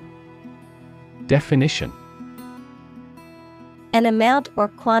S. Definition: An amount or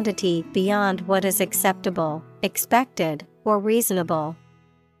quantity beyond what is acceptable, expected, or reasonable.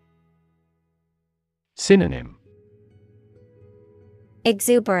 Synonym: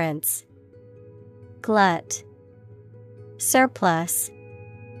 Exuberance, glut, surplus.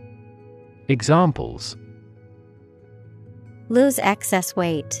 Examples: Lose excess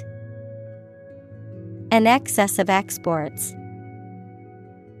weight. An excess of exports.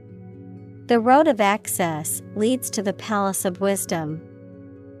 The road of access leads to the palace of wisdom.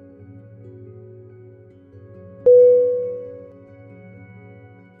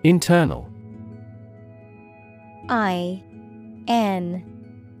 Internal. I N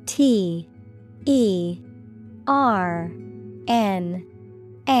T E R N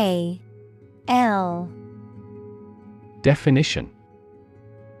A L. Definition: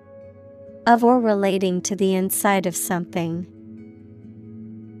 Of or relating to the inside of something.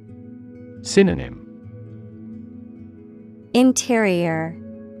 Synonym: Interior,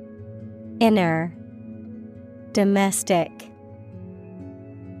 inner, domestic.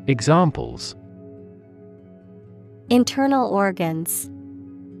 Examples: Internal organs.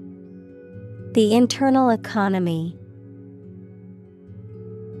 The internal economy.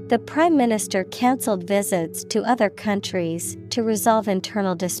 The Prime Minister cancelled visits to other countries to resolve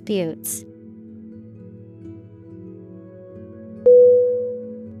internal disputes.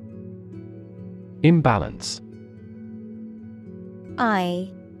 Imbalance. I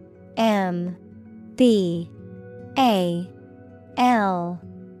M B A L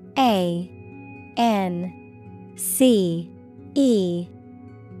A N C E.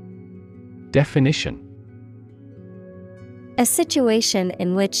 Definition: A situation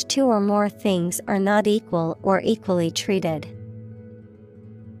in which two or more things are not equal or equally treated.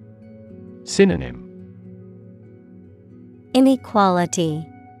 Synonym: Inequality,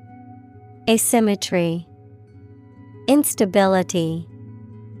 asymmetry, instability.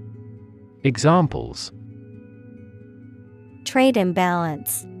 Examples: Trade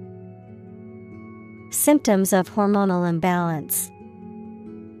imbalance. Symptoms of hormonal imbalance.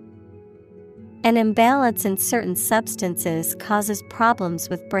 An imbalance in certain substances causes problems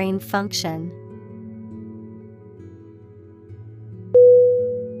with brain function.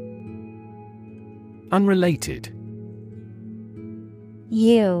 Unrelated.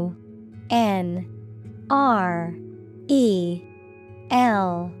 U N R E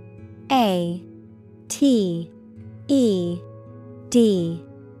L A T E D.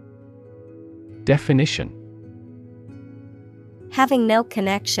 Definition: Having no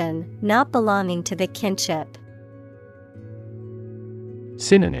connection, not belonging to the kinship.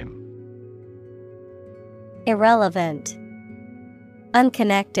 Synonym: Irrelevant,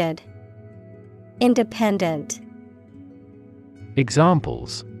 unconnected, independent.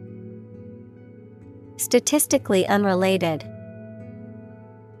 Examples: Statistically unrelated.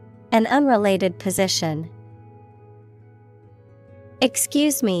 An unrelated position.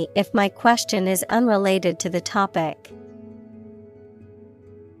 Excuse me if my question is unrelated to the topic.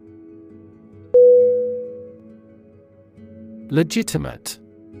 Legitimate.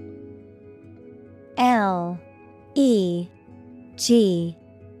 L E G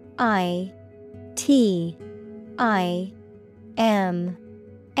I T I M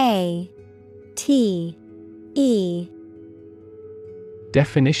A T E.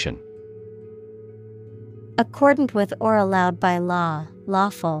 Definition: Accordant with or allowed by law,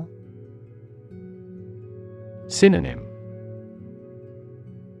 lawful. Synonym: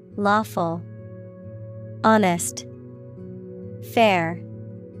 Lawful, honest, fair.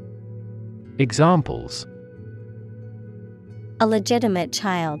 Examples: A legitimate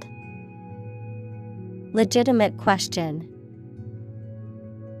child. Legitimate question.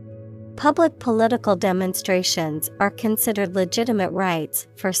 Public political demonstrations are considered legitimate rights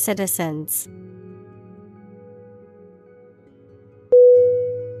for citizens.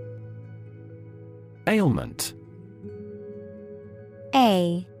 Ailment.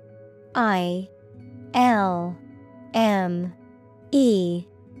 A I L M E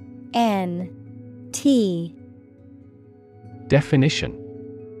N T. Definition: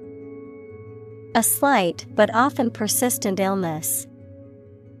 A slight but often persistent illness.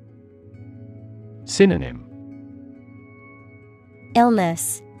 Synonym: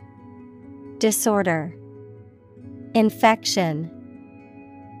 Illness, disorder, infection.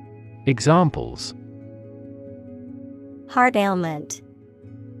 Examples: Heart ailment,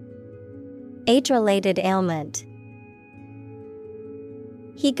 age-related ailment.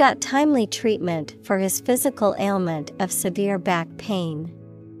 He got timely treatment for his physical ailment of severe back pain.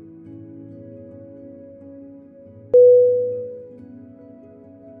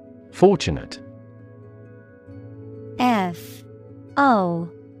 Fortunate. Fortunate.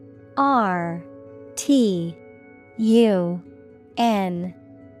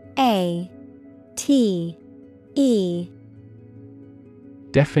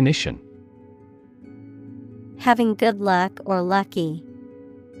 Definition: Having good luck or lucky.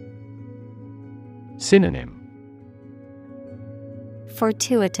 Synonym: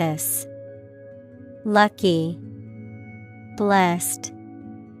 Fortuitous, lucky, blessed.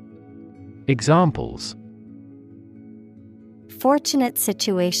 Examples: Fortunate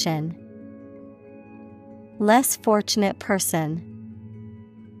situation, less fortunate person.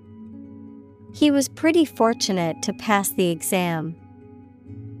 He was pretty fortunate to pass the exam.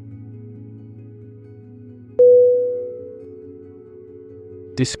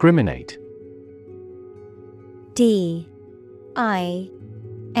 Discriminate. Discriminate.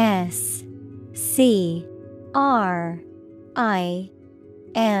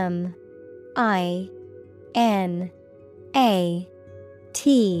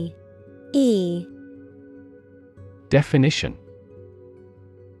 Definition: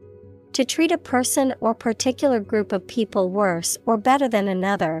 To treat a person or particular group of people worse or better than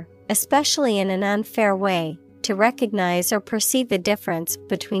another, especially in an unfair way, to recognize or perceive the difference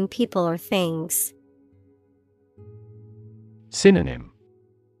between people or things. Synonym: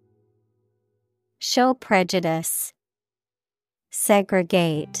 Show prejudice,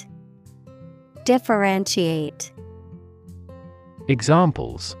 segregate, differentiate.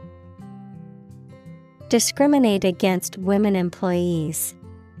 Examples: Discriminate against women employees.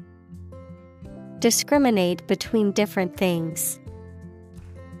 Discriminate between different things.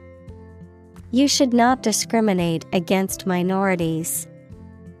 You should not discriminate against minorities.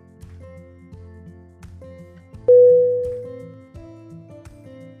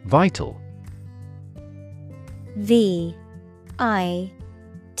 Vital. VITAL.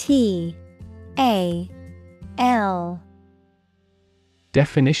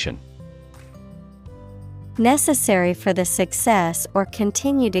 Definition: Necessary for the success or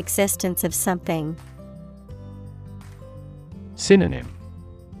continued existence of something. Synonym: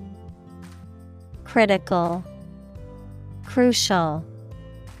 Critical, crucial,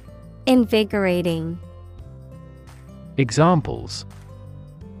 invigorating. Examples: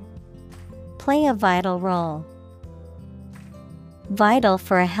 Play a vital role. Vital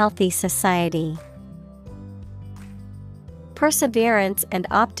for a healthy society. Perseverance and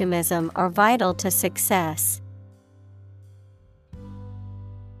optimism are vital to success.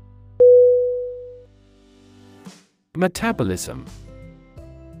 Metabolism.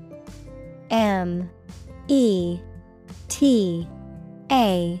 METABOLISM.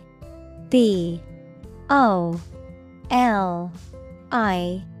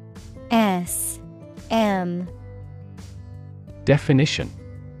 Definition: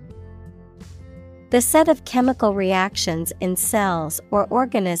 The set of chemical reactions in cells or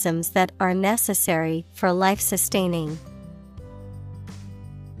organisms that are necessary for life sustaining.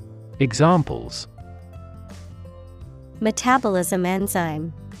 Examples: Metabolism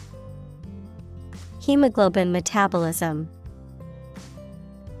enzyme. Hemoglobin metabolism.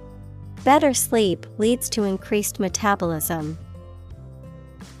 Better sleep leads to increased metabolism.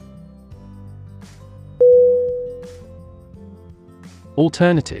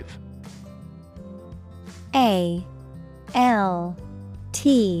 Alternative. Alternative.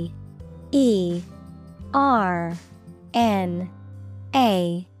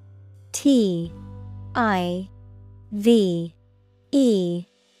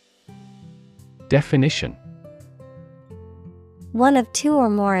 Definition: One of two or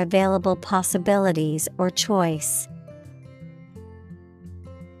more available possibilities or choice.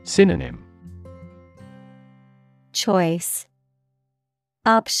 Synonym: Choice,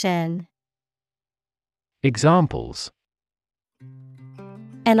 option. Examples: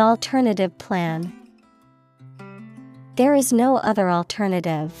 An alternative plan. There is no other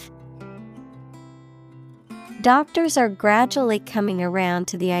alternative. Doctors are gradually coming around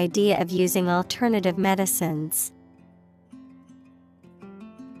to the idea of using alternative medicines.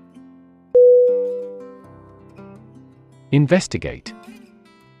 Investigate.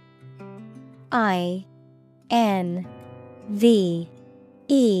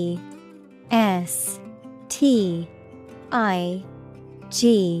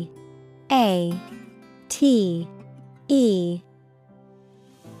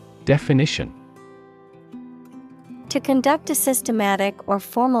 Definition: to conduct a systematic or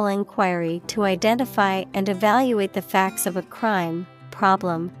formal inquiry to identify and evaluate the facts of a crime,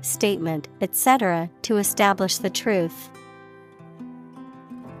 problem, statement, etc., to establish the truth.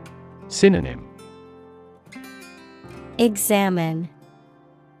 Synonym: examine,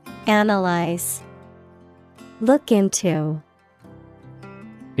 analyze, look into.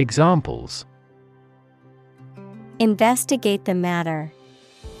 Examples: investigate the matter,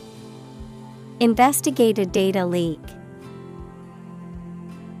 investigate a data leak.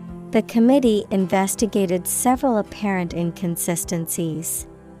 The committee investigated several apparent inconsistencies.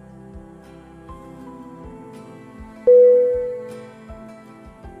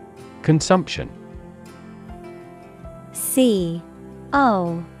 Consumption.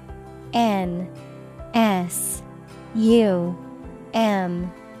 CONSUMPTION.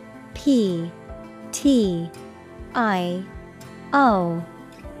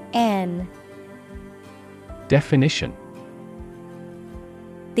 Definition: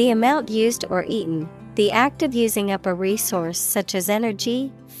 the amount used or eaten, the act of using up a resource such as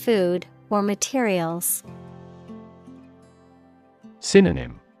energy, food, or materials.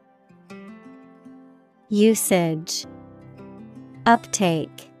 Synonym: usage,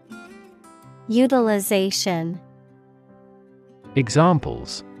 uptake, utilization.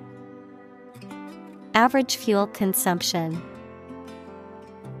 Examples: average fuel consumption,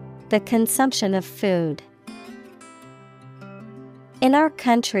 the consumption of food. In our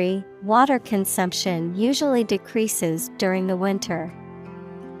country, water consumption usually decreases during the winter.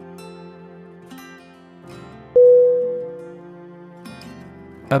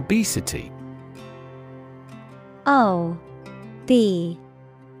 Obesity. OBESITY.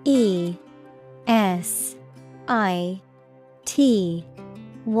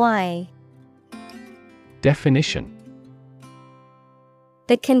 Definition: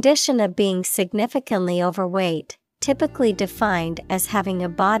 the condition of being significantly overweight, typically defined as having a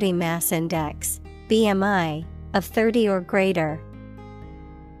body mass index, BMI, of 30 or greater.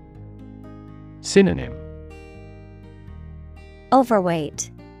 Synonym: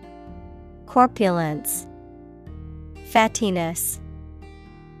 overweight, corpulence, fattiness.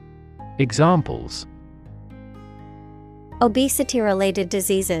 Examples: obesity-related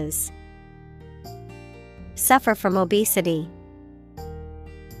diseases, suffer from obesity.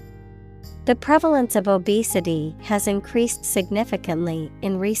 The prevalence of obesity has increased significantly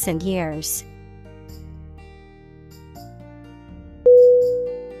in recent years.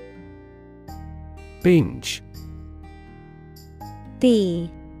 Binge. BINGE.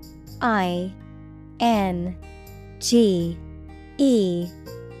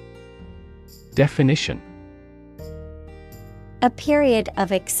 Definition: a period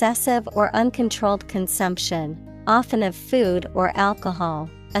of excessive or uncontrolled consumption, often of food or alcohol,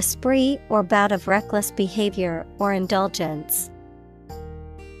 a spree or bout of reckless behavior or indulgence.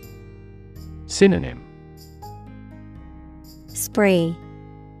 Synonym: spree,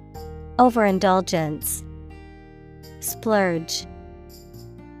 overindulgence, splurge.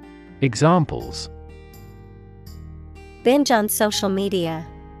 Examples: binge on social media,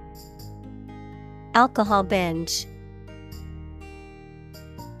 alcohol binge.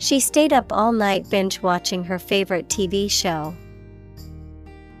 She stayed up all night binge watching her favorite TV show.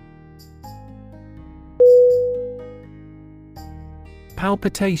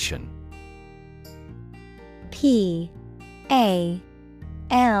 Palpitation. PALPITION.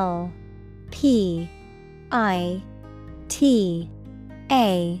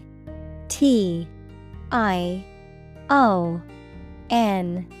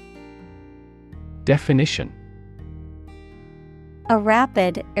 Definition: a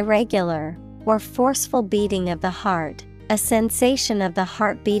rapid, irregular, or forceful beating of the heart, a sensation of the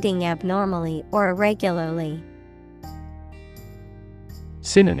heart beating abnormally or irregularly.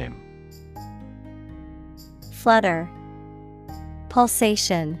 Synonym: flutter,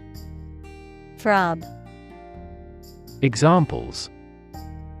 pulsation, throb. Examples: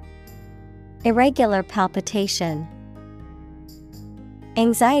 irregular palpitation,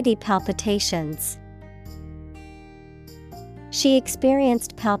 anxiety palpitations. She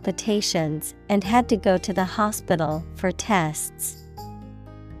experienced palpitations and had to go to the hospital for tests.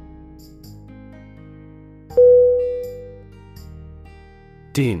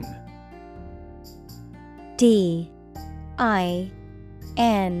 Din. DIN.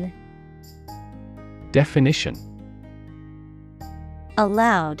 Definition: a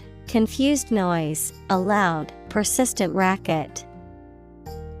loud, confused noise, a loud, persistent racket.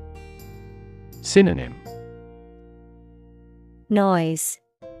 Synonym: Noise,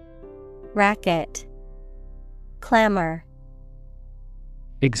 racket, clamor.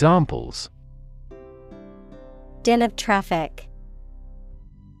 Examples: Din of traffic,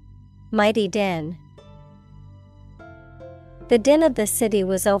 mighty din. The din of the city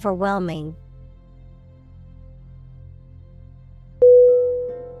was overwhelming.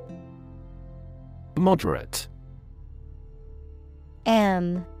 Moderate.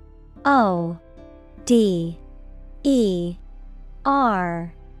 M-O-D-E-R-A-T-E.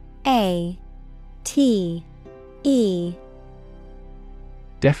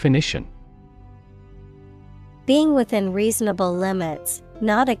 Definition: being within reasonable limits,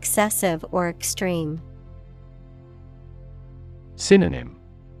 not excessive or extreme. Synonym: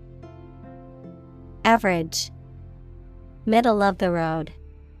 Average, middle of the road,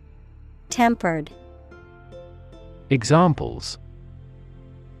 tempered. Examples: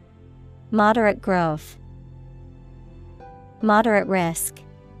 Moderate growth, moderate risk.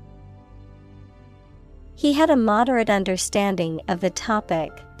 He had a moderate understanding of the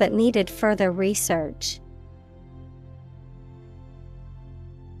topic but needed further research.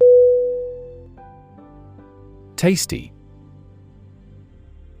 Tasty.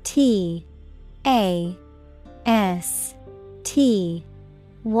 T-A-S-T-Y.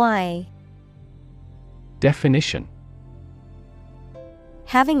 Definition: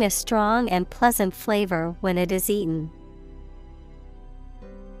 having a strong and pleasant flavor when it is eaten.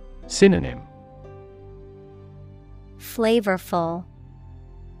 Synonym: Flavorful,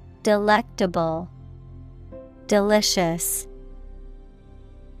 delectable, delicious.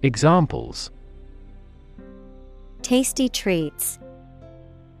 Examples: tasty treats,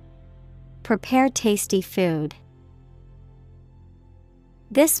 prepare tasty food.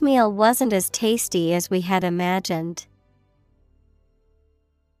 This meal wasn't as tasty as we had imagined.